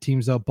 really good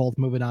teams, though, both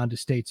moving on to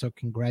state. So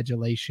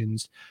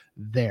congratulations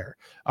there.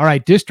 All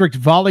right. District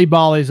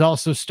volleyball is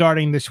also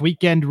starting this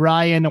weekend,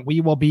 Ryan.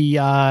 We will be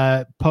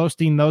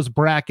posting those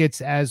brackets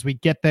as we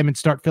get them and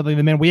start filling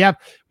them in. We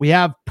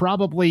have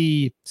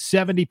probably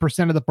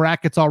 70% of the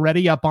brackets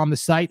already up on the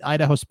site,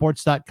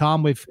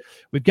 idahosports.com.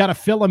 We've got to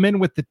fill them in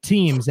with the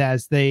teams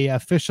as they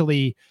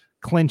officially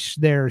clinch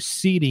their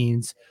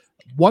seedings.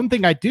 One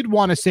thing I did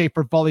want to say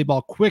for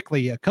volleyball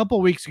quickly, a couple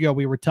of weeks ago,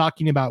 we were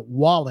talking about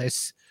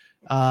Wallace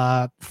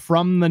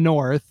from the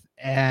north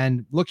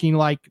and looking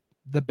like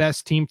the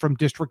best team from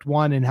District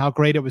 1 and how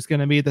great it was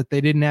going to be that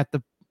they didn't have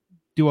to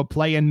do a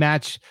play-in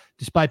match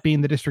despite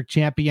being the district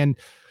champion.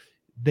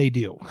 They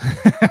do.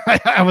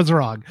 I was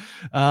wrong.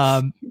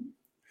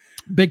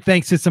 Big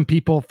thanks to some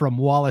people from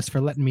Wallace for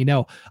letting me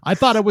know. I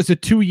thought it was a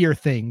 2-year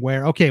thing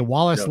where, okay,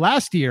 Wallace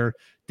last year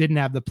didn't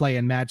have the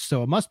play-in match,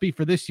 so it must be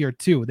for this year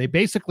too. They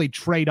basically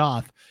trade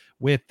off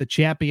with the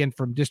champion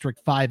from District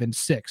 5 and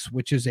 6,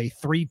 which is a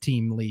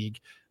 3-team league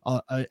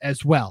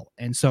as well.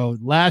 And so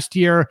last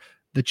year,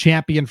 the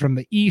champion from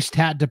the East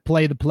had to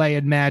play the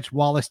play-in match.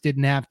 Wallace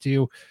didn't have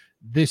to.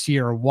 This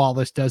year,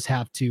 Wallace does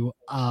have to.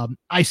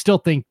 I still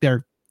think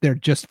they're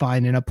just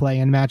fine in a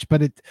play-in match,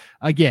 but it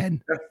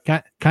again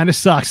kind of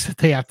sucks that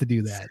they have to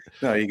do that.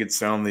 No, you could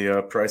sound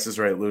the Price is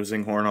Right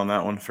losing horn on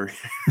that one for,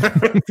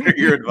 for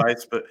your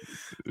advice, but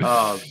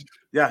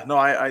yeah, no,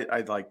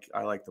 I like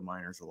the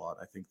Miners a lot.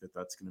 I think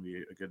that's going to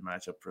be a good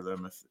matchup for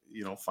them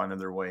if finding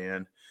their way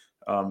in,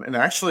 and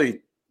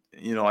actually,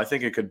 I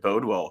think it could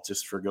bode well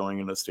just for going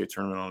into the state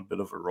tournament on a bit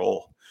of a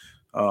roll.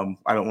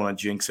 I don't want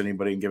to jinx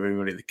anybody and give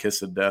everybody the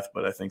kiss of death,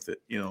 but I think that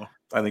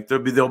I think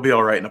they'll be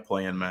all right in a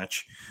play-in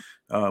match.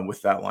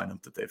 With that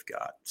lineup that they've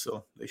got,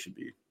 so they should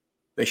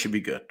be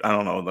good. I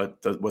don't know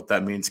what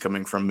that means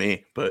coming from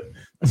me, but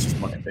that's just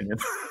my opinion.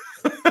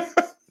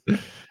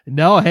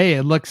 No, hey,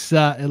 it looks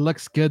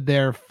good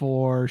there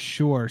for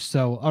sure.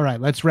 So, all right,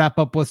 let's wrap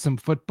up with some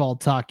football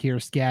talk here,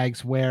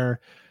 Skaggs, where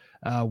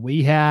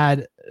we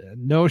had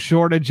no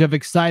shortage of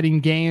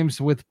exciting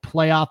games with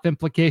playoff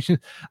implications.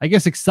 I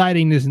guess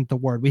exciting isn't the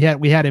word. We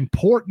had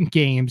important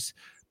games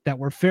that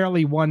were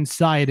fairly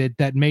one-sided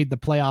that made the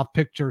playoff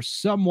picture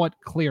somewhat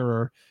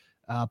clearer.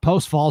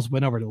 Post Falls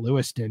went over to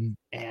Lewiston,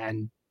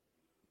 and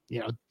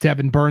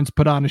Devin Burns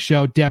put on a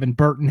show. Devin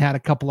Burton had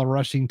a couple of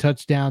rushing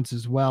touchdowns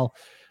as well.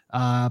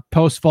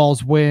 Post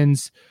Falls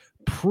wins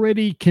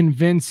pretty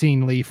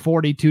convincingly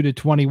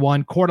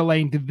 42-21. Coeur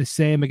d'Alene did the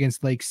same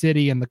against Lake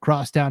City in the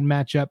crosstown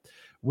matchup,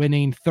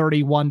 winning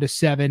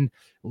 31-7.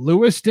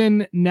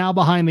 Lewiston now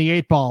behind the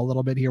 8 ball a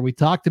little bit here. We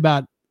talked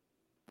about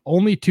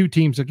only 2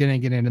 teams are going to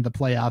get into the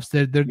playoffs.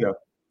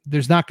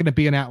 There's not going to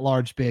be an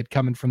at-large bid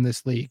coming from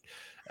this league.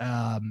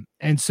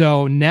 And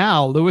so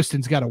now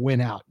Lewiston's got to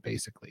win out,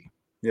 basically.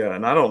 Yeah,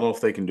 and I don't know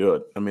if they can do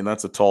it. I mean,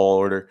 that's a tall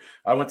order.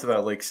 I went to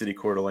that Lake City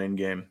Coeur d'Alene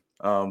game.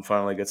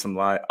 Finally get some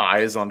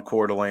eyes on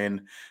Coeur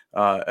d'Alene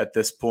at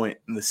this point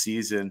in the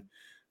season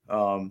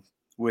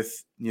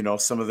with,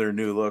 some of their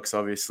new looks,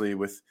 obviously,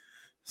 with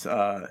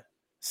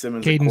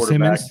Simmons at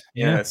quarterback.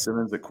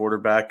 Simmons at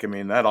quarterback. I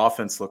mean, that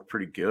offense looked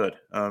pretty good.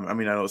 I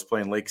know it was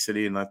playing Lake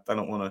City, and I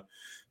don't want to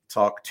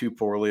talk too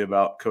poorly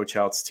about Coach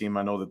Hout's team.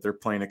 I know that they're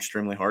playing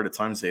extremely hard. At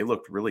times they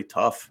looked really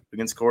tough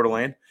against Coeur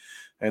d'Alene,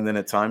 and then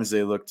at times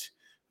they looked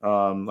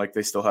like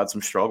they still had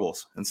some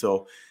struggles. And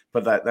so,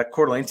 but that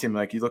Coeur d'Alene team,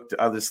 I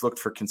just looked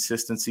for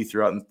consistency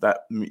throughout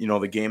that,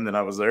 the game that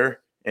I was there,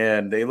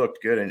 and they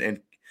looked good.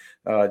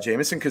 And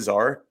Jamison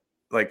Kazar,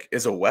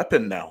 is a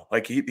weapon now.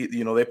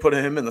 They put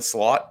him in the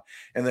slot,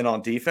 and then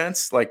on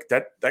defense,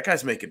 that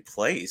guy's making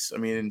plays. I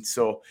mean,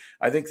 so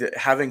I think that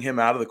having him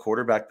out of the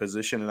quarterback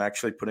position and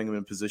actually putting him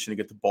in position to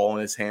get the ball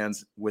in his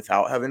hands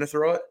without having to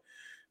throw it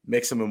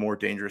makes him a more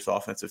dangerous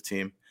offensive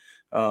team.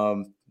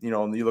 And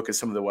you look at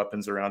some of the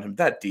weapons around him,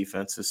 that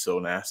defense is so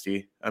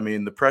nasty. I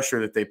mean, the pressure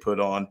that they put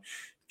on,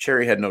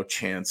 Cherry had no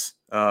chance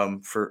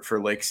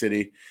for Lake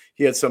City.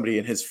 He had somebody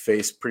in his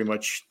face pretty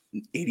much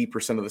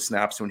 80% of the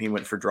snaps when he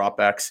went for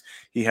dropbacks.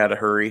 He had to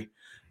hurry,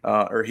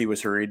 or he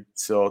was hurried.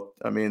 So,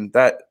 I mean,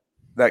 that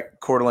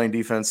Coeur d'Alene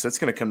defense, that's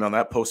going to come down.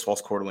 That Post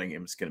Falls Coeur d'Alene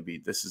game is going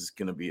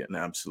to be an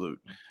absolute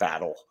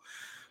battle.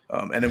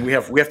 And then we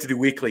have to do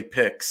weekly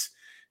picks.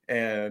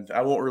 And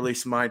I won't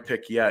release my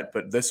pick yet,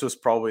 but this was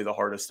probably the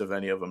hardest of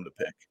any of them to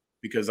pick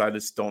because I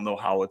just don't know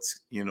how it's,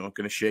 going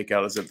to shake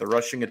out. Is it the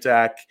rushing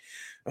attack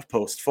of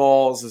Post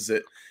Falls? Is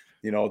it,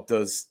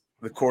 does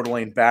the Coeur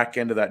d'Alene back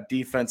end of that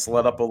defense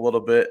let up a little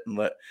bit and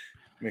let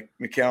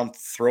McCown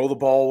throw the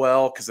ball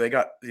well? Because they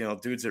got,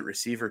 dudes at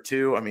receiver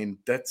too. I mean,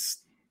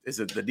 is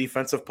it the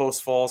defense of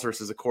Post Falls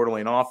versus the Coeur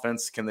d'Alene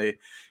offense? Can they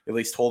at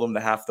least hold them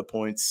to half the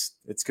points?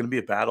 It's going to be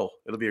a battle.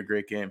 It'll be a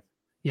great game.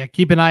 Yeah,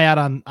 keep an eye out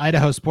on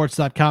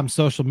idahosports.com,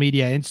 social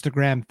media,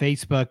 Instagram,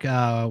 Facebook.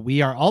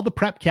 All the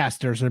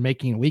prepcasters are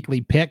making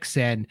weekly picks,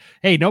 and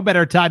hey, no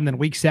better time than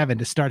week 7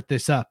 to start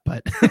this up.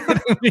 But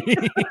when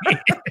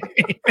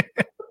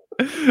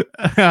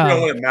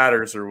it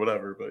matters or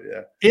whatever, but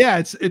yeah,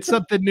 it's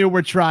something new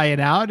we're trying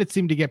out. It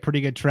seemed to get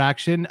pretty good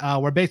traction.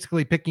 We're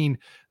basically picking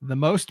the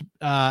most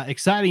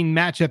exciting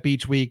matchup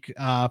each week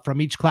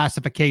from each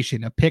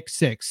classification, a pick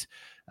 6.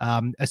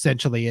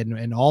 Essentially,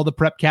 and all the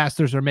prep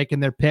casters are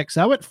making their picks.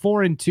 I went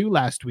 4-2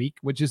 last week,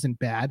 which isn't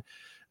bad.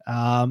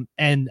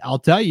 And I'll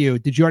tell you,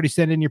 did you already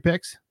send in your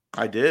picks?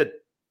 I did.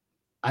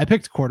 I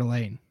picked Coeur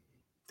d'Alene.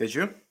 Did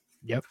you?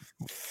 Yep.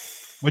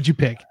 What'd you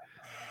pick?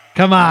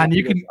 Come on,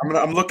 you can.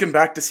 I'm looking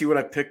back to see what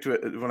I picked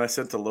when I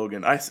sent to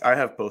Logan. I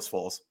have Post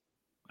Falls.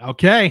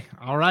 Okay.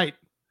 All right.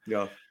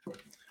 Yeah.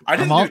 I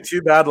didn't do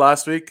too bad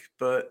last week,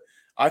 but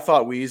I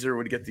thought Weiser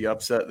would get the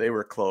upset. They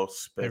were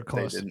close, but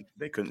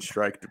they couldn't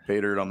strike the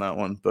pay dirt on that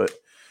one. But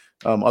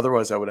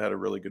otherwise, I would have had a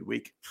really good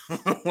week.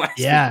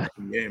 Yeah,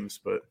 week games.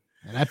 But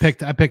and I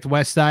picked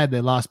West Side. They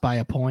lost by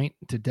a point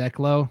to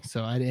Declo.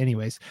 So,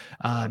 anyways,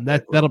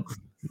 that'll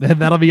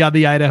be on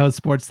the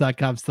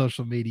idahosports.com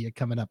social media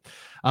coming up.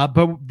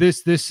 But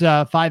this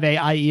 5A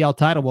IEL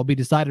title will be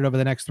decided over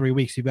the next 3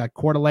 weeks. You've got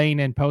Coeur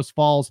d'Alene and Post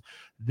Falls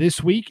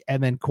this week,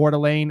 and then Coeur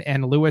d'Alene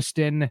and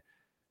Lewiston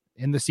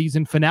in the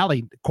season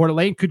finale. Coeur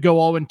d'Alene could go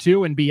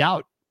 0-2 and be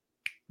out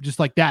just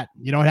like that.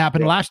 You know what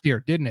happened last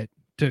year, didn't it,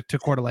 to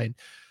Coeur d'Alene?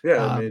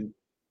 Yeah, I mean,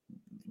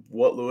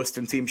 what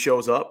Lewiston team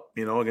shows up,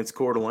 against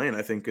Coeur d'Alene,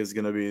 I think is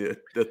going to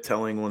be a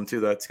telling one too.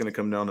 That's going to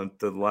come down to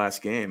the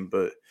last game.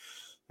 But,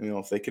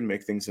 if they can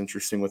make things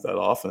interesting with that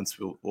offense,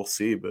 we'll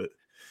see. But,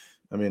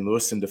 I mean,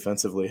 Lewiston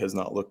defensively has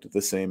not looked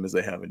the same as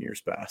they have in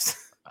years past.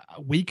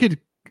 We could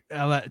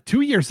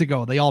 2 years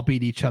ago, they all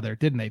beat each other,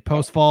 didn't they?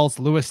 Post Falls,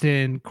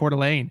 Lewiston, Coeur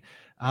d'Alene.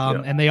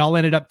 And they all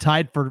ended up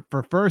tied for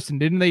first. And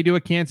didn't they do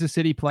a Kansas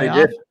City playoff?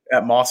 They did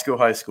at Moscow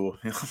High School.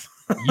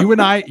 you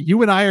and I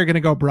are going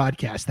to go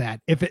broadcast that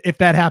if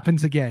that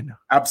happens again.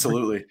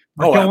 Absolutely.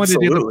 We're going to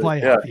do the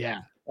playoff.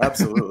 Yeah.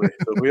 Absolutely.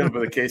 So we end up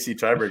with a KC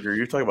tiebreaker.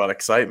 You're talking about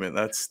excitement.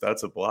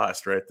 That's a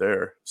blast right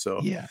there. So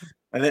yeah,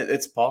 and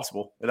it's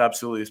possible. It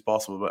absolutely is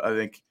possible. But I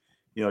think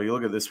you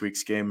look at this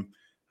week's game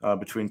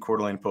between Coeur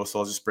d'Alene and Post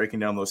Falls. Just breaking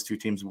down those two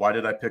teams. Why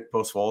did I pick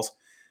Post Falls?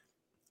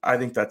 I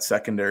think that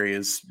secondary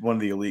is one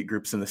of the elite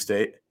groups in the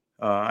state.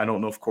 I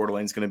don't know if Coeur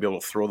d'Alene is going to be able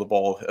to throw the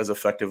ball as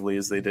effectively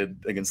as they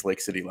did against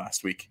Lake City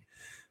last week.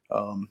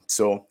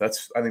 So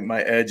I think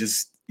my edge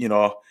is,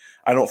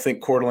 I don't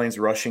think Coeur d'Alene's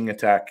rushing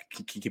attack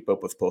can keep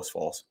up with Post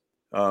Falls.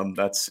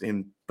 But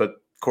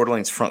Coeur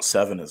d'Alene's front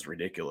 7 is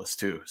ridiculous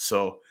too.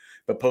 So,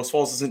 but Post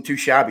Falls isn't too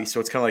shabby. So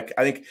it's kind of like,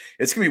 I think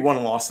it's going to be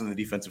one loss on the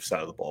defensive side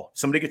of the ball.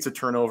 Somebody gets a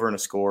turnover and a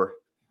score.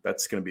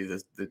 That's going to be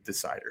the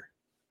decider.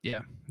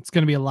 Yeah, it's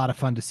going to be a lot of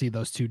fun to see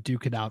those two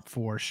duke it out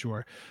for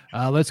sure.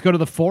 Let's go to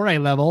the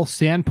 4A level.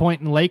 Sandpoint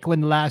and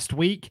Lakeland last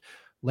week.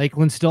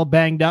 Lakeland still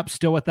banged up,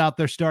 still without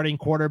their starting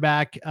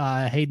quarterback,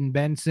 Hayden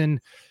Benson,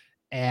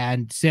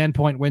 and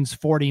Sandpoint wins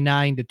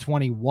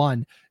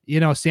 49-21.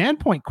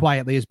 Sandpoint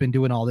quietly has been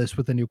doing all this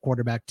with a new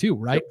quarterback too,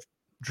 right? Yep.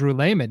 Drew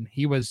Lehman.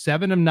 He was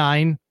 7 of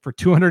 9 for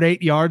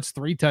 208 yards,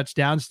 3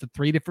 touchdowns to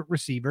 3 different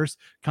receivers: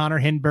 Connor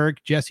Hinberg,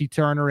 Jesse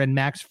Turner, and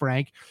Max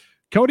Frank.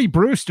 Cody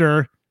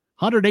Brewster,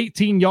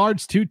 118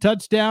 yards, 2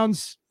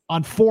 touchdowns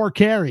on 4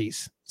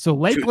 carries. So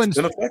Lakeland's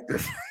been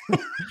effective.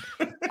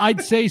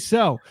 I'd say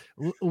so.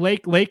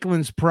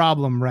 Lakeland's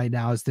problem right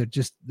now is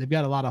they've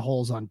got a lot of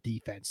holes on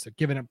defense. They're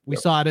giving it. We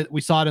saw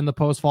it in the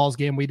Post Falls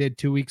game we did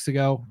 2 weeks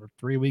ago or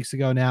 3 weeks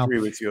ago now.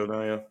 3 weeks ago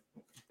now, yeah.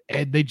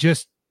 And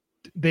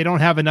they don't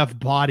have enough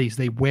bodies.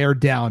 They wear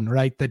down,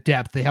 right? The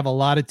depth. They have a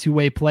lot of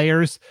two-way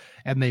players,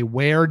 and they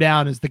wear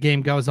down as the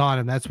game goes on,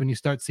 and that's when you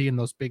start seeing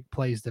those big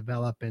plays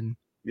develop. And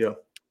yeah.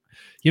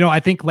 I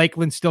think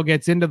Lakeland still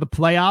gets into the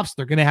playoffs.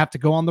 They're going to have to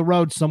go on the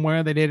road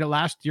somewhere. They did it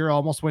last year,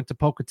 almost went to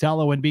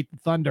Pocatello and beat the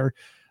Thunder.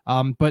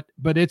 But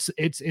it's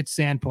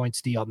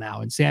Sandpoint's deal now.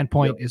 And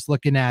Sandpoint is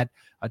looking at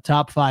a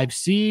top 5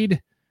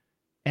 seed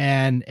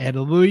and at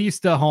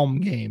least a home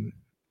game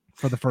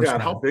for the first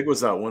round. How big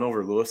was that win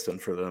over Lewiston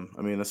for them?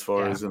 I mean, as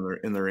far as in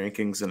the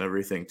rankings and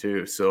everything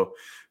too. So,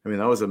 I mean,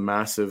 that was a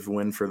massive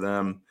win for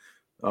them.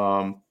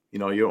 You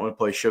don't want to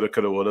play shoulda,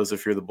 coulda, wouldas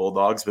if you're the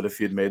Bulldogs, but if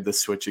you'd made the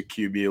switch at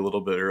QB a little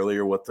bit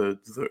earlier, what the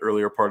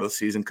earlier part of the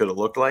season could have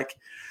looked like.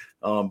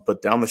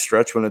 But down the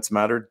stretch when it's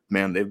mattered,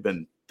 man, they've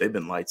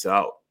been lights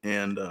out.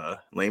 And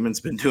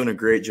Lehman's been doing a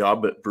great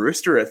job. But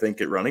Brewster, I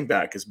think, at running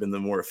back has been the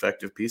more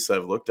effective piece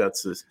I've looked at.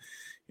 Says,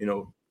 they're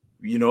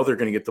going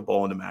to get the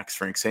ball into Max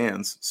Frank's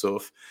hands. So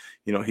if,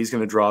 he's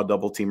going to draw a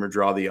double team or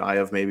draw the eye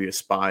of maybe a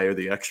spy or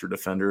the extra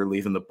defender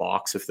leaving the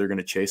box if they're going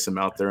to chase him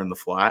out there in the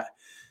flat,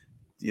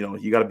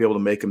 you got to be able to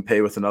make him pay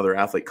with another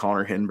athlete.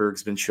 Connor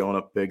Hinberg's been showing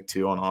up big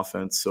too on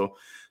offense. So,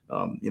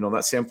 that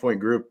Sandpoint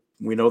group,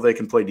 we know they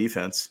can play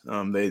defense.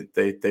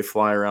 They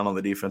fly around on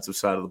the defensive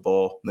side of the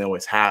ball, and they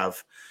always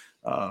have.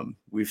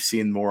 We've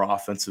seen more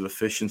offensive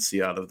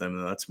efficiency out of them,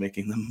 and that's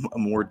making them a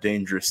more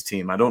dangerous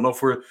team. I don't know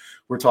if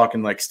we're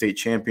talking like state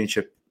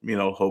championship,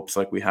 hopes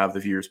like we have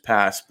the years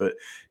past, but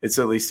it's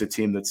at least a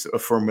team that's a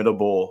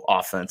formidable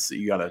offense that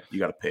you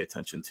gotta pay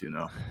attention to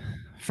now.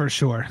 For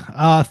sure.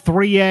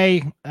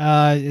 3A,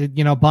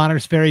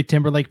 Bonners Ferry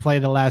Timberlake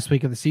played the last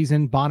week of the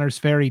season. Bonners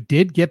Ferry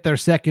did get their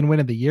second win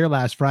of the year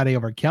last Friday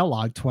over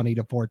Kellogg,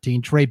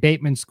 20-14. Trey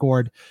Bateman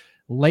scored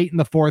late in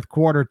the fourth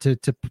quarter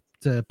to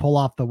pull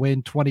off the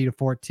win,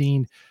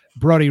 20-14.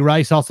 Brody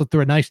Rice also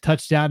threw a nice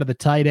touchdown to the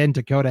tight end,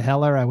 Dakota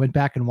Heller. I went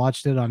back and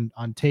watched it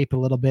on tape a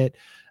little bit.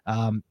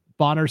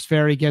 Bonners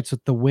Ferry gets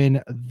the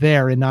win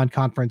there in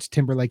non-conference.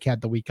 Timberlake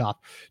had the week off.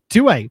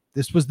 2A,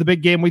 this was the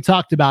big game we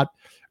talked about.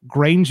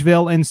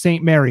 Grangeville and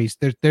St. Mary's.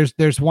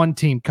 There's one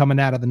team coming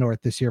out of the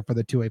North this year for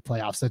the 2A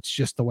playoffs. That's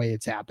just the way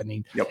it's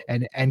happening. Yep.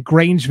 And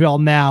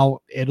Grangeville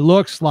now, it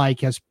looks like,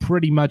 has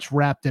pretty much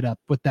wrapped it up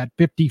with that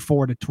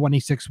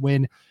 54-26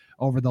 win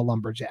over the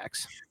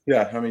Lumberjacks.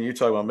 Yeah, I mean, you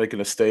talk about making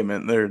a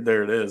statement.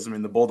 There it is. I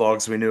mean, the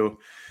Bulldogs, we knew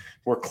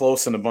were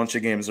close in a bunch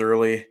of games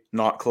early,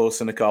 not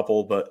close in a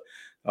couple, but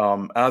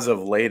as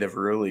of late have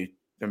really,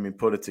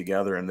 put it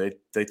together, and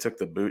they took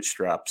the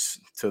bootstraps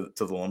to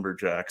the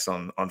Lumberjacks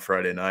on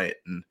Friday night.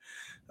 And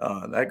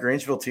that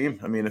Grangeville team,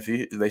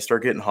 if they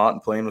start getting hot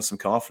and playing with some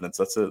confidence,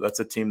 that's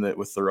a team that,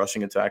 with the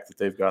rushing attack that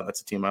they've got,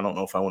 that's a team I don't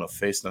know if I want to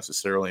face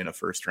necessarily in a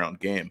first round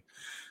game.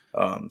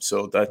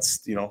 So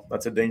that's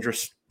a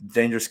dangerous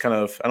kind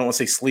of, I don't want to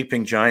say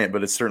sleeping giant,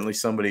 but it's certainly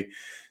somebody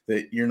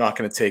that you're not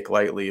going to take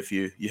lightly if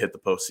you hit the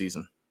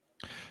postseason.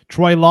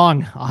 Troy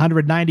Long,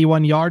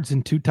 191 yards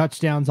and 2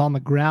 touchdowns on the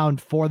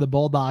ground for the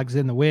Bulldogs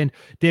in the win.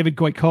 David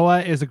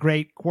Goikoa is a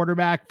great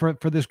quarterback for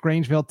this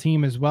Grangeville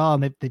team as well.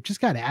 And they've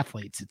just got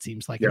athletes, it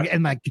seems like. Yeah.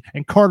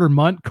 And Carter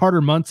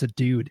Munt's a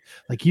dude.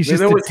 Like, he's just,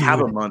 they always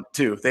have a Munt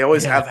too. They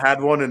always have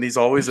had one, and he's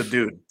always a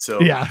dude.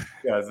 So yeah,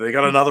 they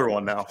got another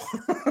one now.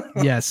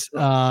 Yes.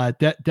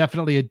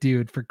 Definitely a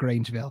dude for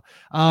Grangeville.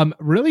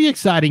 Really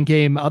exciting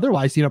game.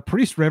 Otherwise,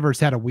 Priest Rivers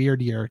had a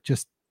weird year,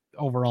 just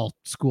overall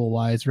school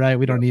wise, right?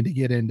 We don't need to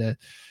get into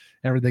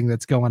everything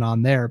that's going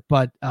on there,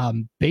 but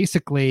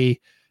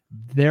basically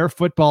their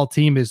football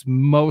team is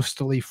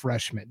mostly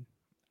freshmen.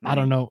 I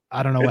don't know.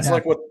 It's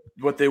like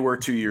what they were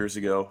 2 years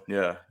ago.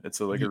 Yeah.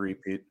 It's like a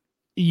repeat.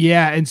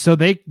 Yeah. And so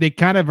they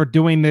kind of are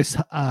doing this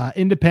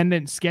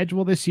independent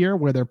schedule this year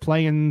where they're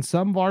playing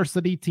some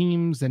varsity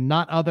teams and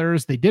not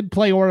others. They did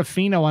play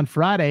Orofino on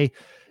Friday,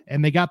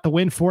 and they got the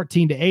win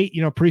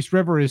 14-8. Priest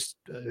River is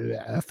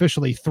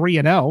officially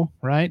 3-0,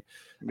 right?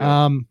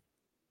 Yeah.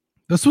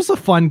 This was a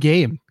fun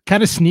game.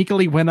 Kind of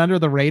sneakily went under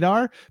the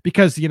radar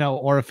because,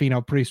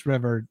 Orofino, Priest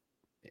River,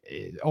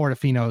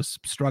 Orofino's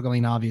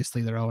struggling.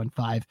 Obviously, they're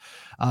 0-5.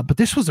 But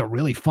this was a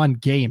really fun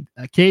game.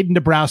 Caden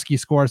Dabrowski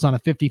scores on a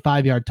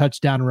 55-yard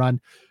touchdown run.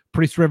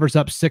 Priest River's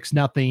up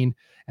 6-0.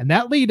 And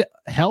that lead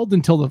held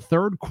until the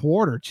third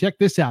quarter. Check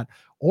this out.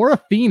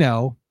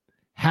 Orofino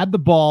had the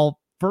ball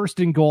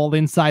first and goal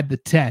inside the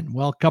 10.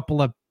 Well, a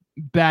couple of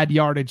bad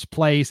yardage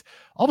plays.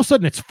 All of a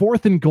sudden, it's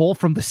 4th and goal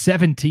from the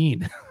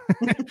 17.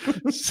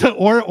 So,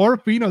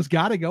 Orofino's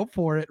got to go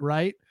for it,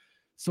 right?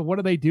 So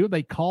what do?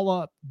 They call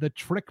up the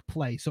trick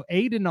play. So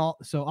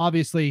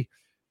obviously,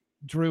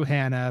 Drew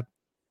Hanna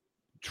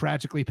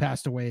tragically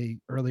passed away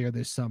earlier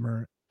this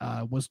summer.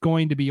 Was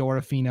going to be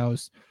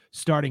Orofino's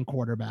starting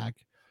quarterback.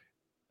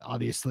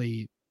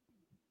 Obviously,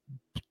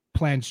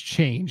 plans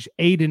change.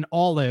 Aiden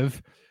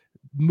Olive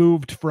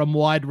moved from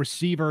wide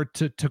receiver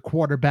to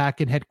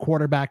quarterback and had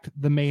quarterbacked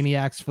the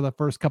Maniacs for the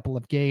first couple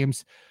of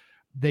games.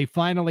 They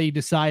finally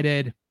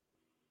decided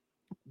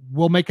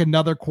we'll make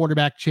another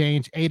quarterback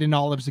change. Aiden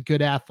Olive's a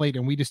good athlete,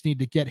 and we just need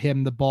to get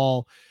him the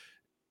ball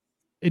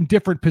in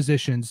different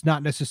positions,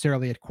 not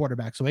necessarily at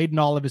quarterback. So Aiden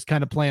Olive is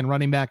kind of playing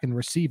running back and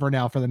receiver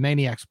now for the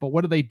Maniacs. But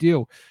what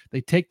do?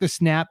 They take the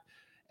snap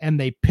and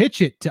they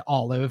pitch it to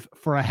Olive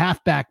for a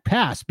halfback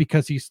pass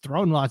because he's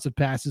thrown lots of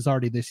passes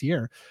already this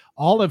year.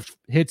 Olive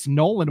hits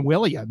Nolan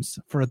Williams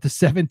for the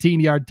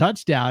 17-yard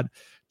touchdown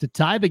to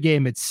tie the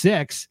game at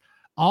 6.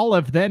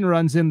 Olive then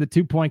runs in the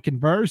 2-point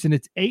conversion.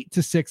 It's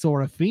 8-6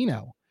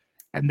 Orofino.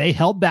 And they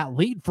held that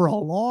lead for a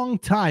long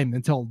time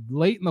until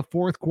late in the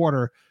fourth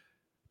quarter.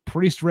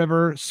 Priest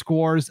River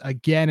scores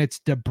again. It's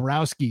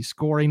Dabrowski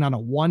scoring on a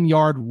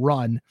 1-yard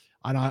run.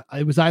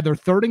 It was either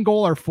 3rd and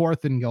goal or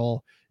 4th and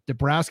goal.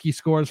 Dabrowski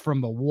scores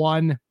from the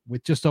 1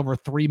 with just over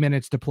 3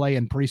 minutes to play,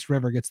 and Priest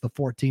River gets the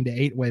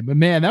 14-8 win. But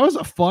man, that was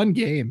a fun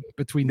game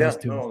between these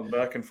two. No,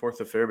 back and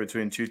forth affair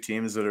between two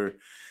teams that are,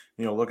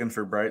 looking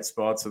for bright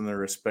spots in their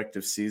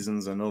respective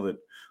seasons. I know that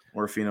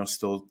Orofino's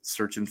still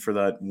searching for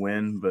that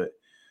win, but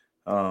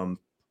a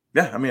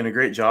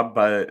great job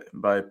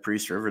by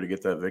Priest River to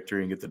get that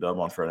victory and get the dub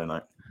on Friday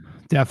night.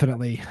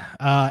 Definitely.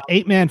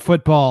 8-man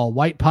football,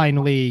 White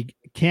Pine League.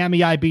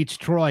 Cami beats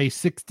Troy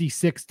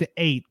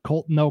 66-8.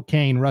 Colton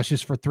O'Kane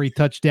rushes for 3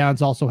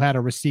 touchdowns, also had a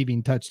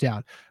receiving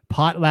touchdown.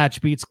 Potlatch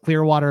beats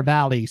Clearwater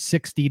Valley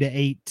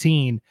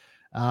 60-18.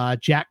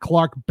 Jack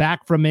Clark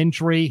back from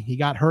injury. He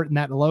got hurt in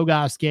that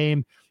Logos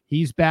game.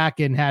 He's back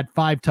and had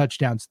 5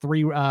 touchdowns,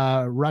 3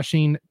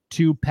 rushing,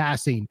 2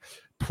 passing.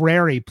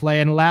 Prairie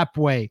playing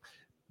Lapway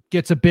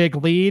gets a big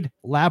lead.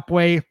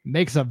 Lapway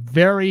makes a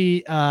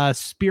very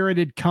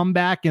spirited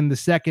comeback in the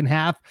second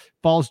half,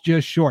 falls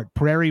just short.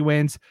 Prairie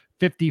wins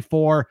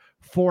 54-44.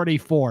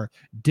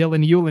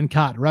 Dylan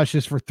Uhlencott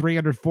rushes for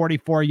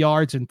 344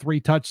 yards and 3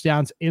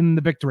 touchdowns in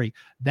the victory.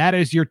 That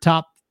is your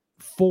top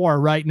 4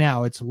 right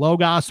now. It's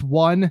Logos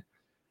 1,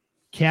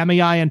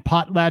 Cami and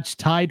Potlatch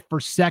tied for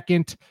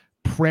 2nd,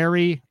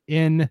 Prairie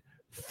in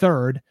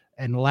 3rd,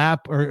 and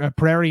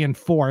Prairie in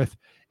 4th,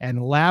 and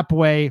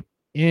Lapway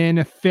in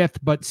 5th,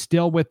 but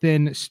still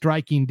within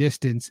striking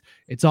distance.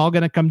 It's all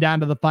going to come down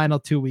to the final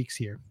 2 weeks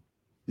here.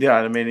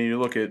 Yeah, you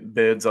look at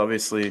bids,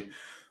 obviously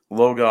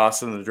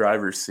Logos in the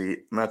driver's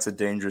seat, and that's a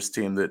dangerous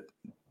team that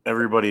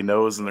everybody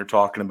knows and they're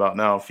talking about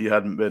now. If you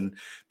hadn't been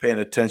paying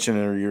attention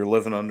or you're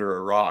living under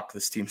a rock,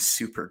 this team's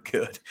super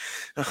good.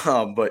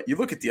 But you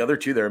look at the other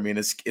two there.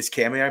 Is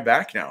Cami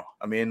back now?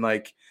 I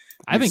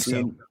think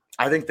so.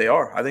 I think they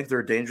are. I think they're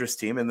a dangerous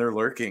team and they're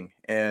lurking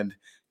and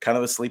kind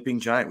of a sleeping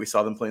giant. We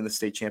saw them playing the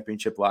state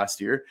championship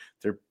last year.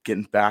 They're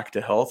getting back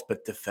to health,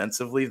 but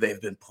defensively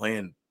they've been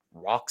playing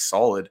rock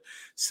solid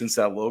since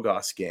that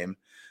Logos game.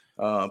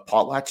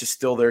 Potlatch is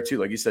still there too.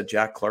 Like you said,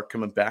 Jack Clark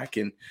coming back,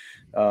 and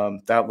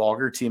that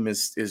Logger team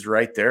is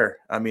right there.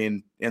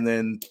 And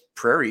then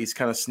Prairie's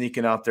kind of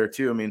sneaking out there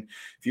too.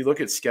 If you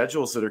look at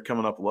schedules that are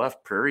coming up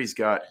left, Prairie's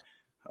got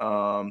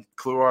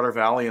Clearwater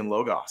Valley and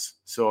Logos.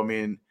 So,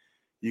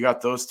 you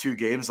got those 2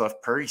 games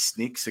left. Prairie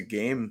sneaks a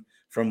game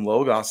from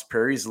Logos.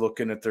 Prairie's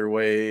looking at their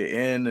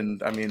way in.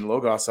 And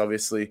Logos,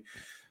 obviously,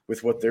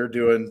 with what they're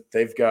doing,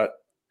 they've got,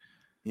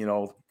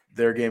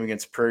 their game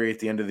against Prairie at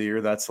the end of the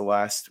year. That's the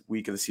last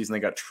week of the season.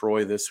 They got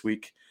Troy this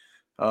week.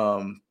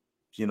 So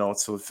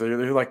if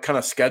they're like kind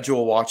of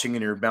schedule watching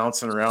and you're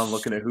bouncing around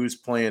looking at who's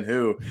playing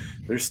who,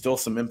 there's still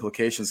some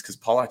implications because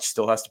Potlatch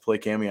still has to play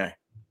Cami.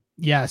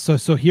 Yeah, so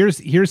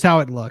here's how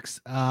it looks.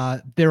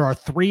 There are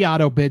 3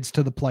 auto bids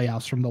to the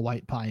playoffs from the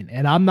White Pine,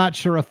 and I'm not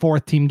sure a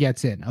 4th team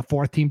gets in. A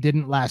 4th team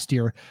didn't last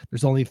year.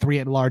 There's only 3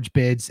 at-large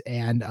bids,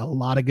 and a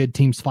lot of good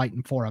teams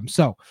fighting for them.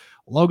 So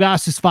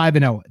Logos is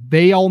 5-0.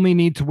 They only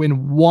need to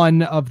win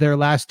 1 of their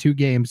last 2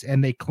 games,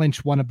 and they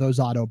clinch 1 of those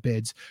auto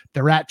bids.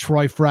 They're at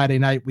Troy Friday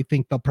night. We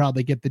think they'll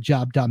probably get the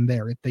job done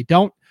there. If they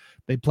don't,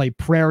 they play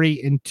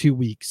Prairie in 2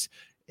 weeks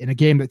in a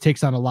game that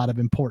takes on a lot of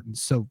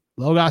importance. So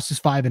Logos is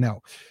 5-0.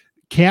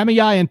 Cami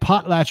and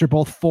Potlatch are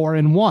both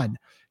 4-1.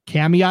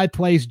 Cami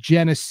plays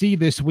Genesee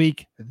this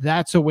week.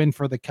 That's a win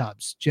for the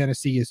Cubs.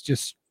 Genesee is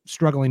just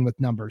struggling with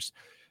numbers.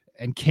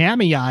 And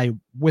Cami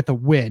with a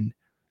win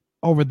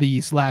over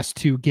these last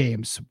 2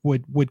 games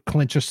would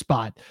clinch a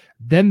spot.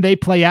 Then they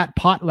play at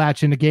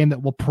Potlatch in a game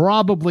that will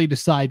probably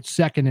decide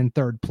 2nd and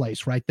 3rd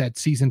place, right? That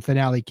season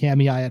finale,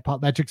 Cami at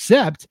Potlatch,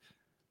 except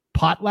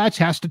Potlatch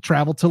has to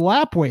travel to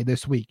Lapway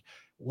this week.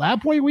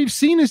 Lapway we've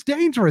seen is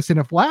dangerous, and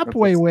if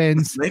Lapway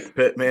wins, snake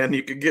pit, man,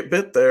 you could get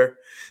bit there.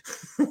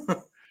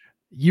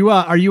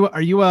 Are you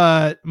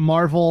a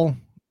Marvel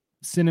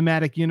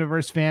Cinematic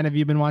Universe fan? Have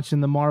you been watching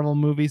the Marvel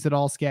movies at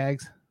all,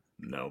 Skaggs?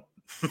 No.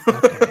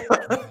 Okay.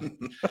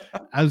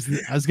 I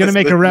was gonna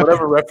make a reference.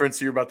 Whatever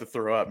reference you're about to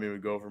throw at me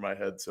would go over my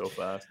head so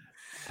fast.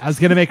 I was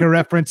gonna make a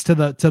reference to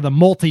the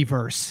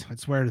multiverse.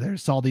 It's where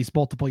there's all these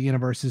multiple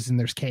universes and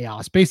there's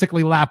chaos.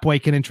 Basically,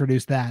 Lapway can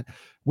introduce that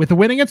with a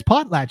win against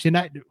Potlatch.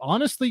 And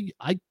honestly,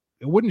 it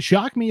wouldn't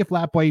shock me if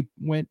Lapway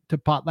went to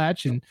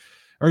Potlatch and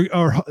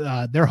or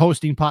they're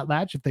hosting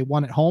Potlatch if they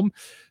won at home.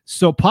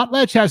 So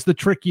Potlatch has the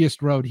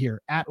trickiest road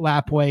here at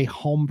Lapway,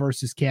 home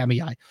versus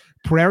Kamiah.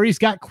 Prairie's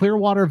got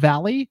Clearwater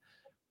Valley.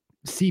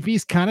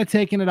 CV's kind of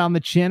taking it on the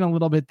chin a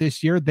little bit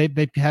this year.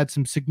 They've had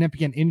some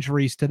significant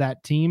injuries to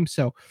that team.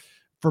 So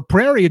for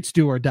Prairie, it's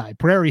do or die.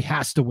 Prairie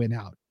has to win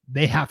out.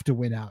 They have to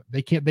win out.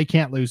 They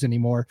can't lose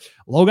anymore.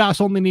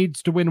 Logos only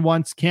needs to win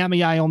once.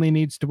 Kamiah only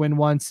needs to win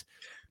once.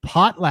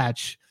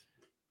 Potlatch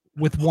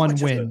with one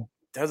win.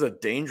 Has a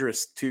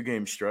dangerous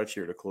 2-game stretch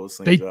here to close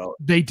things out.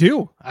 They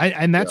do.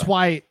 And that's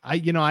why I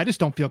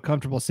just don't feel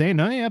comfortable saying,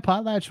 oh yeah,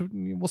 Potlatch,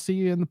 we'll see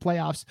you in the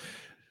playoffs.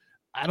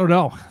 I don't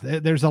know.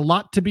 There's a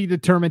lot to be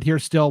determined here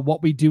still.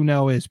 What we do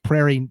know is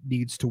Prairie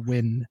needs to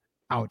win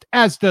out,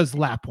 as does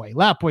Lapway.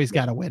 Lapway's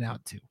got to win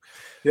out too.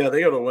 Yeah, they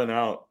got to win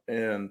out,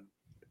 and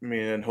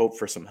hope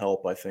for some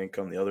help, I think,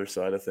 on the other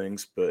side of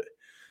things. But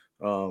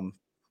I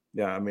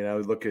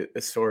would look at,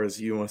 as far as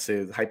you want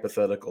to say,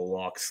 hypothetical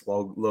locks.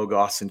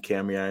 Logos and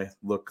Kamiah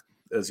look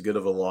as good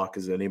of a lock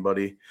as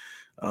anybody.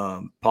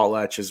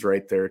 Potlatch is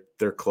right there.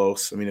 They're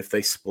close. If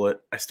they split,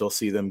 I still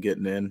see them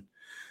getting in.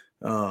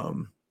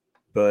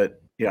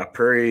 But yeah,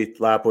 Prairie,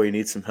 Lapway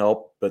needs some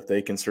help, but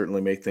they can certainly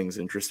make things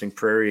interesting.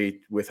 Prairie,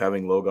 with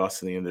having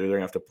Logos in the end, they're going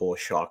to have to pull a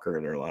shocker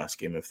in their last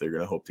game if they're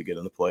going to hope to get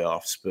in the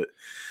playoffs. But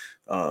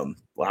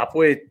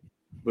Lapway,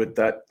 with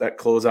that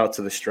closeout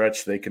to the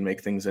stretch, they can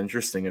make things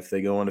interesting if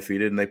they go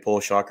undefeated and they pull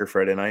a shocker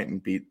Friday night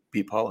and beat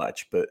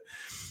Potlatch. But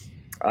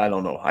I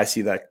don't know. I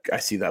see that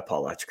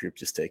Potlatch group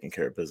just taking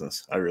care of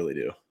business. I really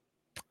do.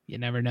 You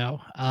never know.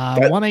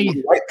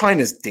 White Pine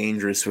is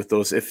dangerous with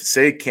those. If,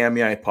 say,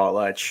 Kamiah,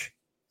 Potlatch,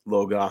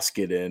 Logos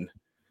get in,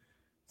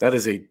 that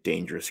is a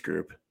dangerous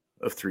group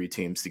of 3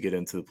 teams to get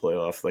into the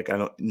playoff.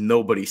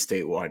 Nobody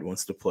statewide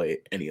wants to play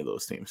any of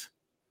those teams.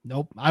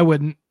 Nope, I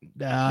wouldn't.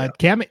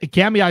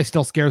 Kamiah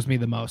still scares me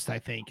the most, I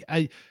think.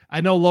 I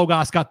know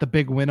Logos got the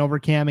big win over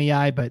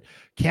Kamiah, but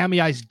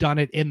Kamiah's done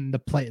it in the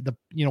play.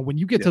 When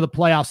you get to the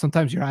playoffs,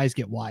 sometimes your eyes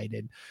get wide,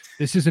 and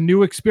this is a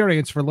new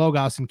experience for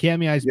Logos, and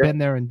Kamiah's been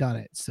there and done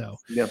it. So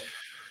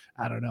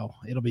I don't know.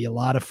 It'll be a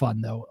lot of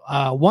fun though.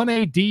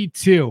 1A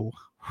D2.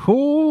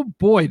 Oh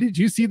boy, did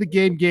you see the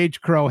game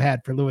Gage Crow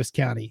had for Lewis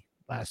County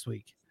last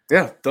week?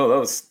 Yeah, no, that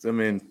was.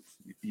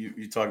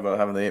 You talk about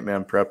having the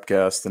 8-man prep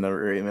cast and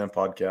every 8-man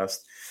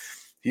podcast.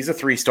 He's a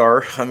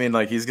 3-star.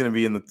 He's going to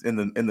be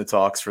in the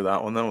talks for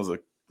that one. That was a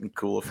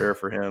cool affair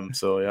for him.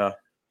 So yeah,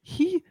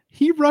 he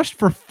rushed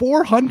for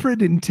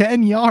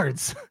 410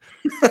 yards.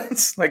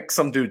 It's like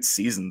some dude's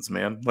seasons,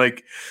 man.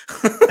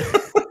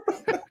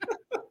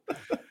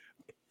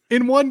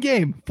 In one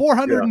game,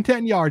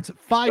 410 yards,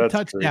 5 That's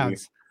touchdowns.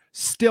 crazy.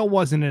 Still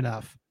wasn't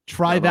enough.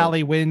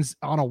 Tri-Valley wins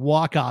on a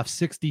walk-off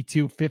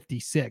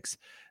 62-56.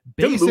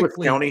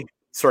 Basically,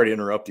 sorry to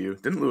interrupt you.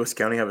 Didn't Lewis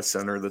County have a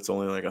center that's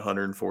only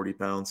 140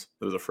 pounds?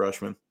 It was a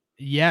freshman.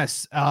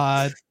 Yes.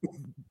 Sorry.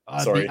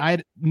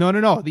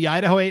 The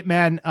Idaho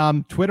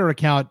 8-man Twitter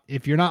account,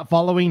 if you're not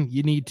following,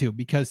 you need to,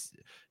 because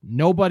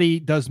nobody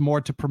does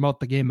more to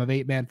promote the game of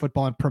 8-man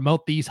football and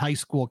promote these high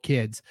school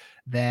kids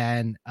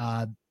than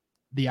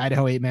the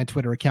Idaho 8-man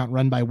Twitter account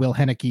run by Will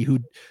Henneke, who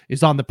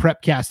is on the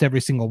Prepcast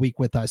every single week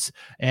with us.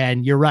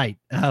 And you're right.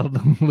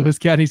 Lewis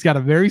County's got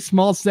a very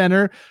small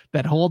center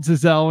that holds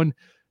his own.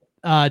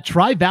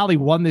 Tri-Valley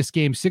won this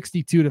game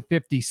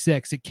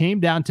 62-56. It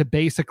came down to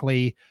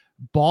basically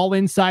ball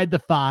inside the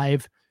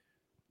 5.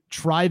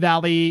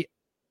 Tri-Valley,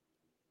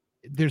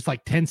 there's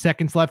 10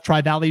 seconds left.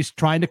 Tri-Valley's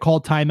trying to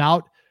call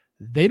timeout.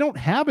 They don't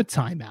have a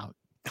timeout.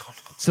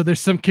 So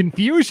there's some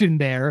confusion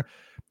there.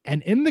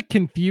 And in the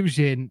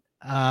confusion,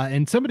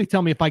 and somebody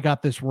tell me if I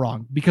got this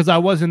wrong, because I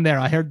wasn't there.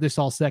 I heard this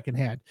all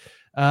secondhand.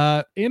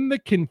 In the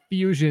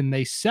confusion,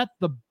 they set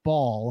the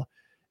ball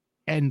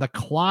and the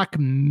clock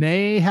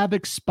may have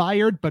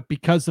expired, but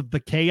because of the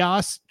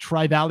chaos,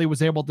 Tri-Valley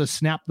was able to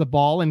snap the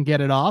ball and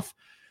get it off.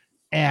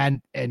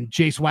 And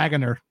Jace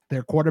Wagoner,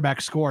 their quarterback,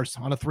 scores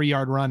on a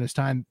 3-yard run as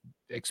time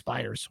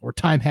expires, or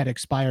time had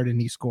expired,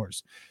 and he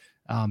scores.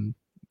 A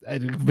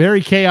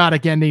very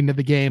chaotic ending to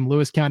the game.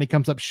 Lewis County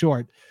comes up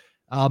short.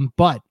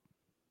 But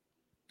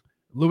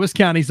Lewis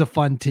County's a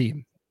fun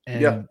team.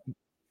 And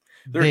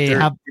they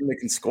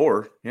can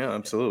score. Yeah,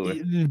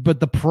 absolutely.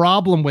 But the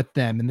problem with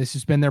them, and this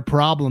has been their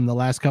problem the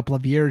last couple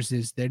of years,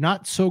 is they're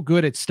not so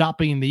good at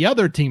stopping the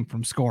other team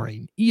from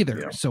scoring either.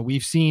 Yeah. So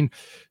we've seen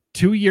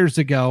 2 years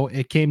ago,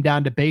 it came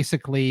down to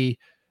basically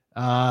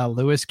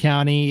Lewis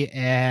County.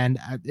 And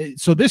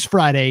so this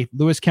Friday,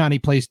 Lewis County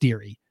plays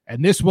Deary,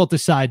 and this will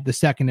decide the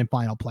second and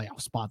final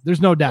playoff spot.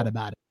 There's no doubt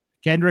about it.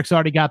 Kendrick's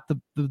already got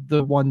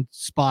the one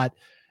spot.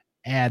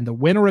 And the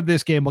winner of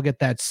this game will get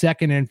that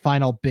second and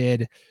final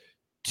bid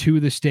to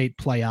the state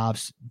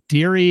playoffs.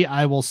 Deary,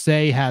 I will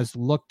say, has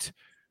looked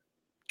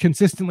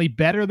consistently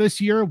better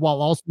this year,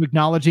 while also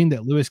acknowledging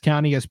that Lewis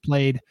County has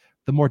played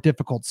the more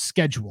difficult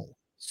schedule.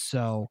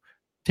 So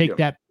take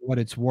that for what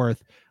it's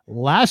worth.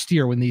 Last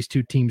year, when these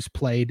two teams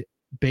played,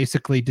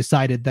 basically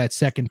decided that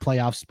second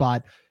playoff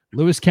spot,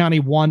 Lewis County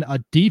won a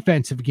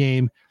defensive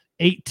game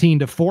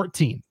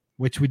 18-14,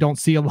 which we don't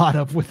see a lot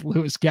of with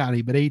Lewis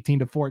County, but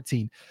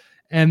 18-14.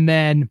 And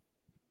then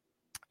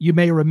you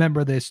may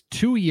remember this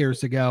 2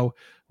 years ago,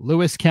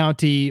 Lewis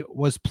County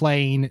was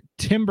playing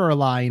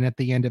Timberline at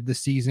the end of the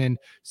season.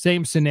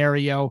 Same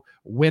scenario.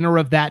 Winner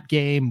of that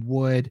game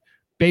would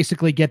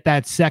basically get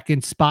that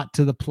second spot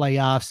to the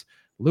playoffs.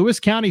 Lewis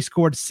County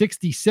scored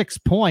 66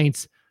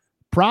 points.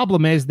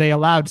 Problem is they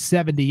allowed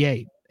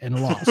 78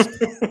 and lost.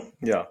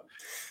 Yeah.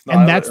 No,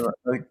 And that's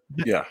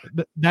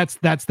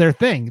their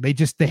thing.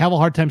 They have a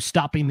hard time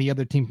stopping the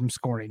other team from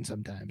scoring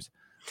sometimes.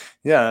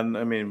 Yeah, and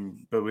I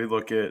mean, but we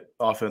look at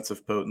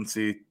offensive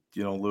potency.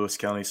 Lewis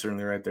County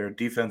certainly right there.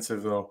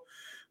 Defensive, though,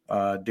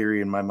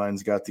 Deary in my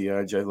mind's got the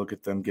edge. I look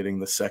at them getting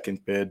the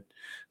second bid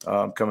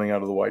coming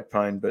out of the White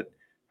Pine. But,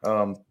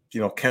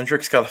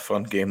 Kendrick's got a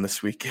fun game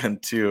this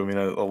weekend, too. I mean,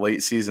 a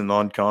late season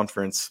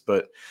non-conference.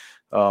 But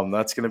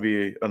that's going to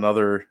be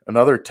another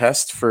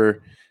test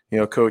for,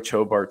 Coach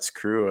Hobart's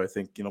crew. I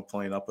think,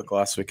 playing up the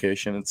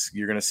classification,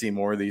 you're going to see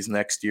more of these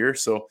next year.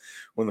 So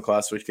when the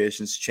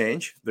classifications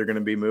change, they're going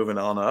to be moving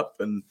on up,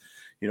 and,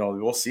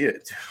 we'll see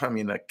it. I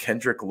mean, a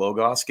Kendrick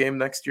Logos game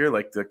next year,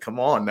 come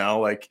on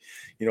now,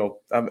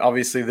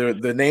 obviously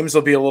the names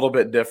will be a little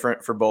bit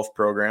different for both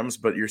programs,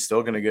 but you're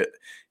still going to get,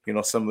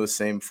 some of the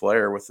same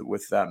flair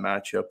with that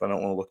matchup. I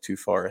don't want to look too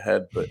far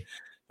ahead, but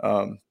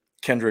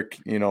Kendrick,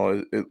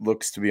 it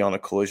looks to be on a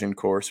collision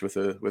course with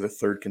a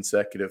third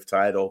consecutive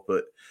title,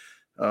 but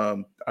I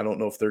don't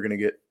know if they're going to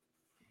get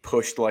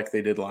pushed like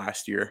they did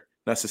last year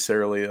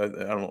necessarily. I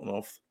don't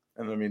know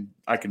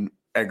I can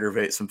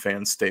aggravate some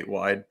fans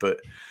statewide,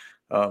 but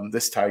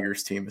this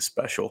Tigers team is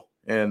special,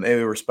 and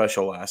they were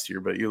special last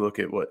year. But you look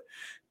at what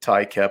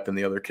Ty Kep and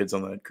the other kids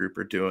on that group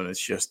are doing; it's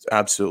just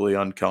absolutely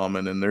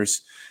uncommon. And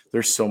there's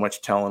so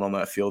much talent on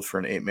that field for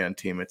an 8-man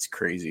team. It's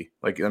crazy.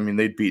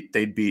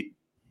 They'd beat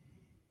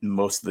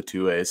most of the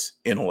 2As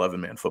in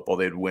 11-man football.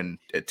 They'd win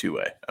at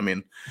 2A. I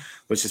mean,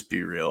 let's just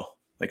be real.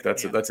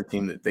 That's a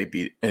team that they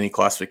beat any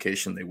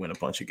classification. They win a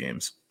bunch of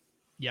games.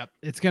 Yep.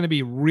 It's going to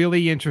be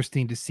really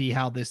interesting to see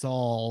how this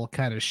all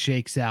kind of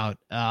shakes out.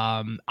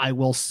 I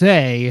will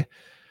say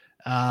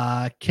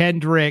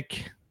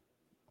Kendrick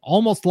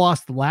almost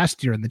lost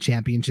last year in the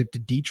championship to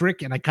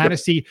Dietrich, and I kind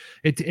of see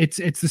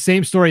it's the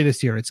same story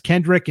this year. It's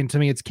Kendrick, and to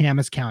me it's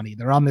Camas County.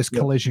 They're on this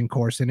collision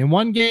course, and in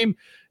one game,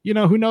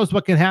 who knows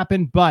what can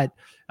happen, but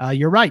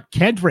you're right.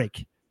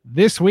 Kendrick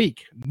this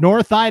week,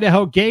 North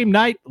Idaho game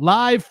night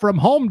live from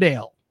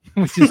Homedale,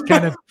 which is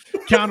kind of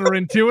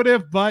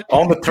counterintuitive, but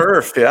on the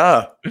turf.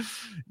 Yeah.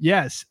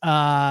 Yes.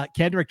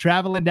 Kendrick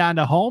traveling down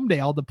to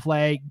Homedale to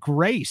play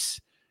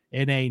Grace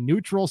in a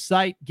neutral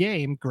site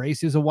game.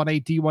 Grace is a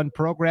 1A D1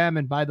 program.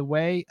 And by the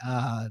way,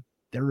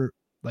 they're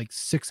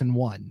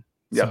 6-1.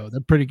 Yep. So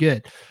they're pretty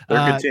good. They're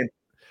a good team.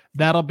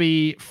 That'll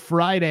be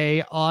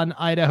Friday on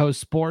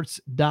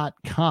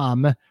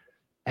idahosports.com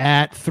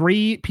at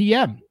 3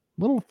 p.m.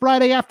 Little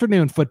Friday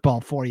afternoon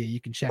football for you.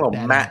 You can check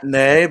that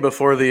matinee out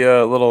before the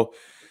little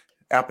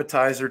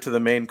appetizer to the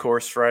main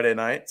course Friday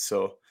night.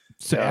 So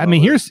I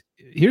mean, here's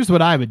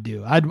what I would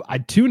do.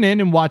 I'd tune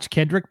in and watch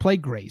Kendrick play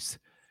Grace,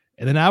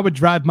 and then I would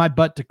drive my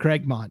butt to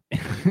Craigmont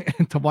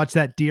to watch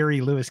that Deary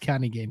Lewis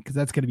County game, because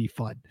that's going to be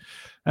fun.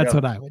 That's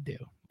what I would do.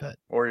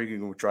 Or you can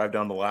go drive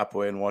down to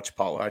Lapway and watch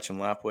Potlatch and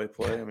Lapway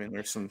play. I mean,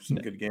 there's some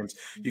good games.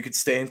 You could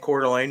stay in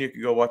Coeur d'Alene. You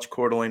could go watch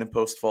Coeur d'Alene and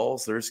Post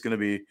Falls. There's going to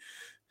be,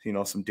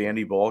 some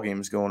dandy ball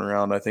games going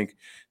around. I think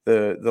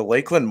the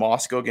Lakeland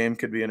Moscow game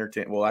could be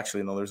entertaining. Well,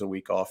 actually, no, there's a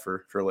week off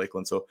for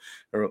Lakeland. So,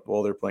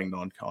 they're playing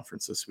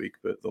non-conference this week,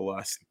 but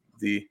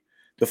the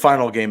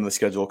final game of the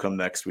schedule will come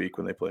next week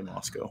when they play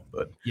Moscow.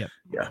 But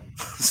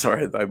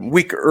sorry, I'm a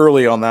week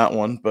early on that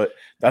one, but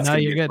that's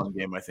going to be a fun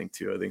game, I think,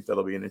 too. I think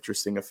that'll be an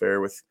interesting affair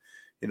with,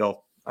 I don't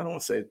want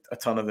to say a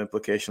ton of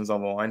implications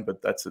on the line,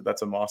 but that's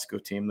a Moscow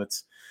team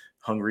that's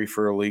hungry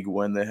for a league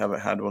win. They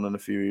haven't had one in a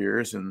few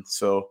years. And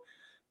so,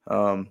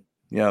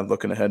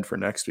 looking ahead for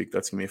next week,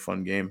 that's gonna be a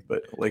fun game.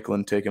 But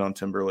Lakeland taking on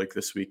Timberlake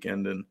this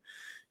weekend, and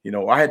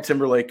I had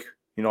Timberlake.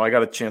 I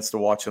got a chance to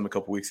watch them a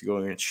couple weeks ago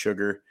against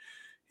Sugar.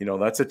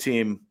 That's a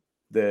team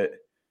that,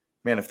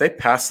 man, if they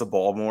pass the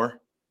ball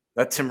more,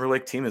 that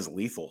Timberlake team is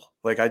lethal.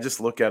 I just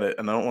look at it,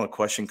 and I don't want to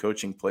question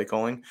coaching, play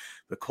calling,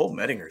 but Cole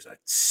Mettinger's a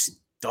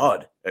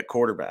stud at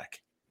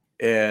quarterback,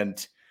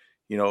 and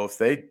if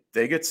they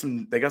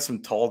got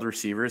some tall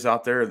receivers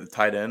out there at the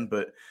tight end,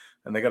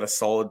 and they got a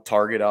solid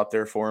target out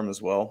there for him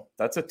as well.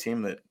 That's a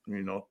team that,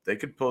 they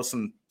could pose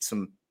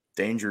some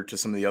danger to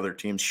some of the other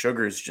teams.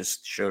 Sugar is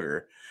just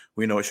Sugar.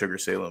 We know what Sugar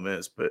Salem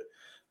is, but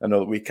I know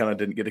that we kind of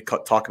didn't get to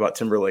talk about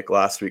Timberlake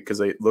last week because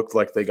they looked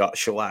like they got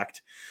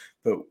shellacked.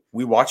 But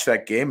we watched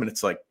that game, and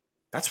it's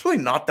that's really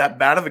not that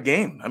bad of a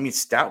game. I mean,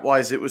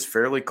 stat-wise, it was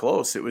fairly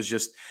close. It was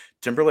just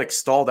Timberlake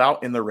stalled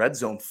out in the red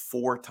zone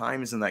 4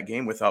 times in that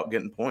game without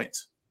getting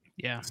points.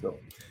 Yeah. So,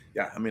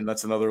 yeah, I mean,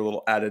 that's another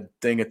little added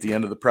thing at the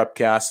end of the prep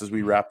cast as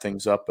we wrap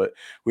things up, but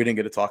we didn't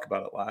get to talk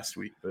about it last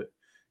week. But,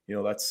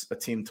 that's a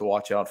team to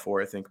watch out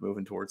for, I think,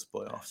 moving towards the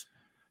playoffs.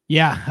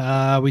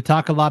 Yeah, we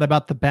talk a lot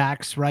about the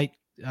backs, right?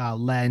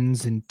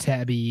 Lenz and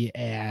Tebby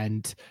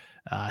and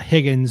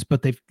Higgins,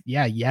 but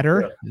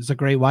Yetter is a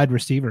great wide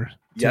receiver.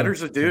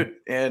 Yetter's a dude,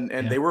 and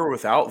they were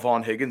without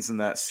Vaughn Higgins in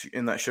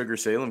that Sugar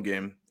Salem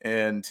game,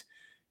 and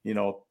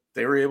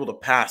they were able to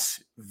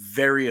pass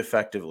very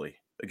effectively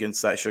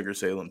against that Sugar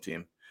Salem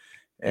team.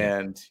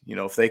 And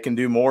if they can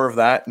do more of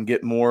that and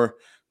get more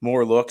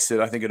looks,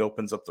 I think it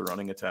opens up the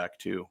running attack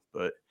too.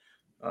 But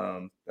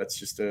that's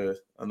just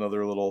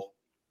another little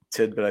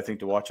tidbit I think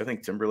to watch. I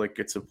think Timberlake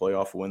gets a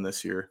playoff win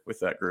this year with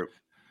that group.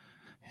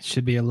 It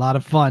should be a lot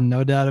of fun,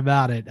 no doubt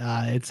about it.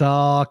 It's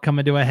all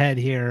coming to a head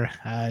here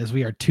as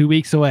we are 2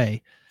 weeks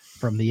away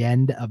from the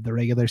end of the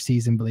regular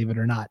season, believe it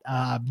or not.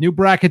 New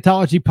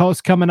bracketology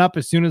post coming up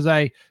as soon as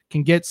I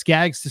can get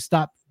Skaggs to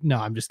stop. No,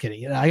 I'm just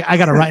kidding. I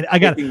gotta write. I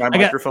got my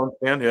microphone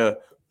stand. Yeah,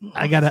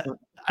 I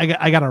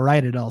gotta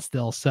write it all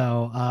still.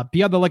 So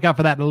be on the lookout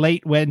for that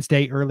late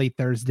Wednesday, early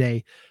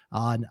Thursday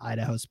on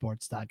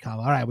idahosports.com.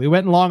 All right, we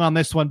went long on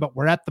this one, but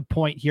we're at the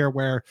point here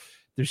where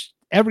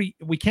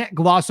we can't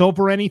gloss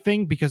over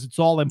anything because it's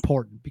all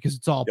important, because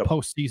it's all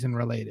postseason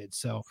related.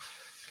 So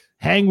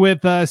hang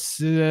with us.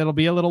 It'll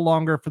be a little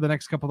longer for the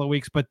next couple of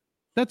weeks, but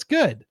that's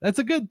good. That's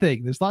a good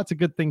thing. There's lots of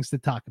good things to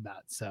talk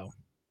about. So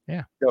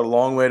yeah, got a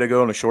long way to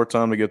go and a short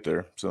time to get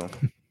there. So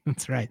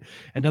that's right.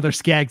 Another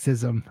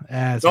Skaggsism.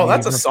 That's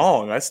a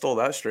song. I stole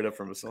that straight up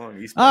from a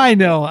song. I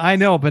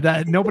know,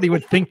 but nobody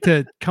would think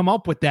to come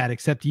up with that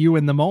except you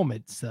in the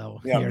moment.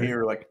 So yeah, me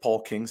or like Paul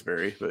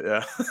Kingsbury, but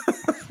yeah.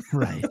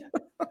 Right.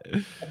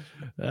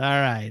 All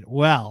right.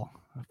 Well,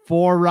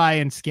 for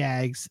Ryan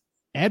Skaggs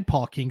and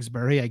Paul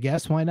Kingsbury, I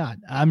guess, why not?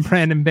 I'm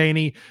Brandon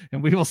Baney,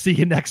 and we will see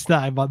you next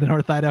time on the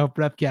North Idaho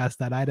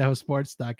Prepcast at idahosports.com.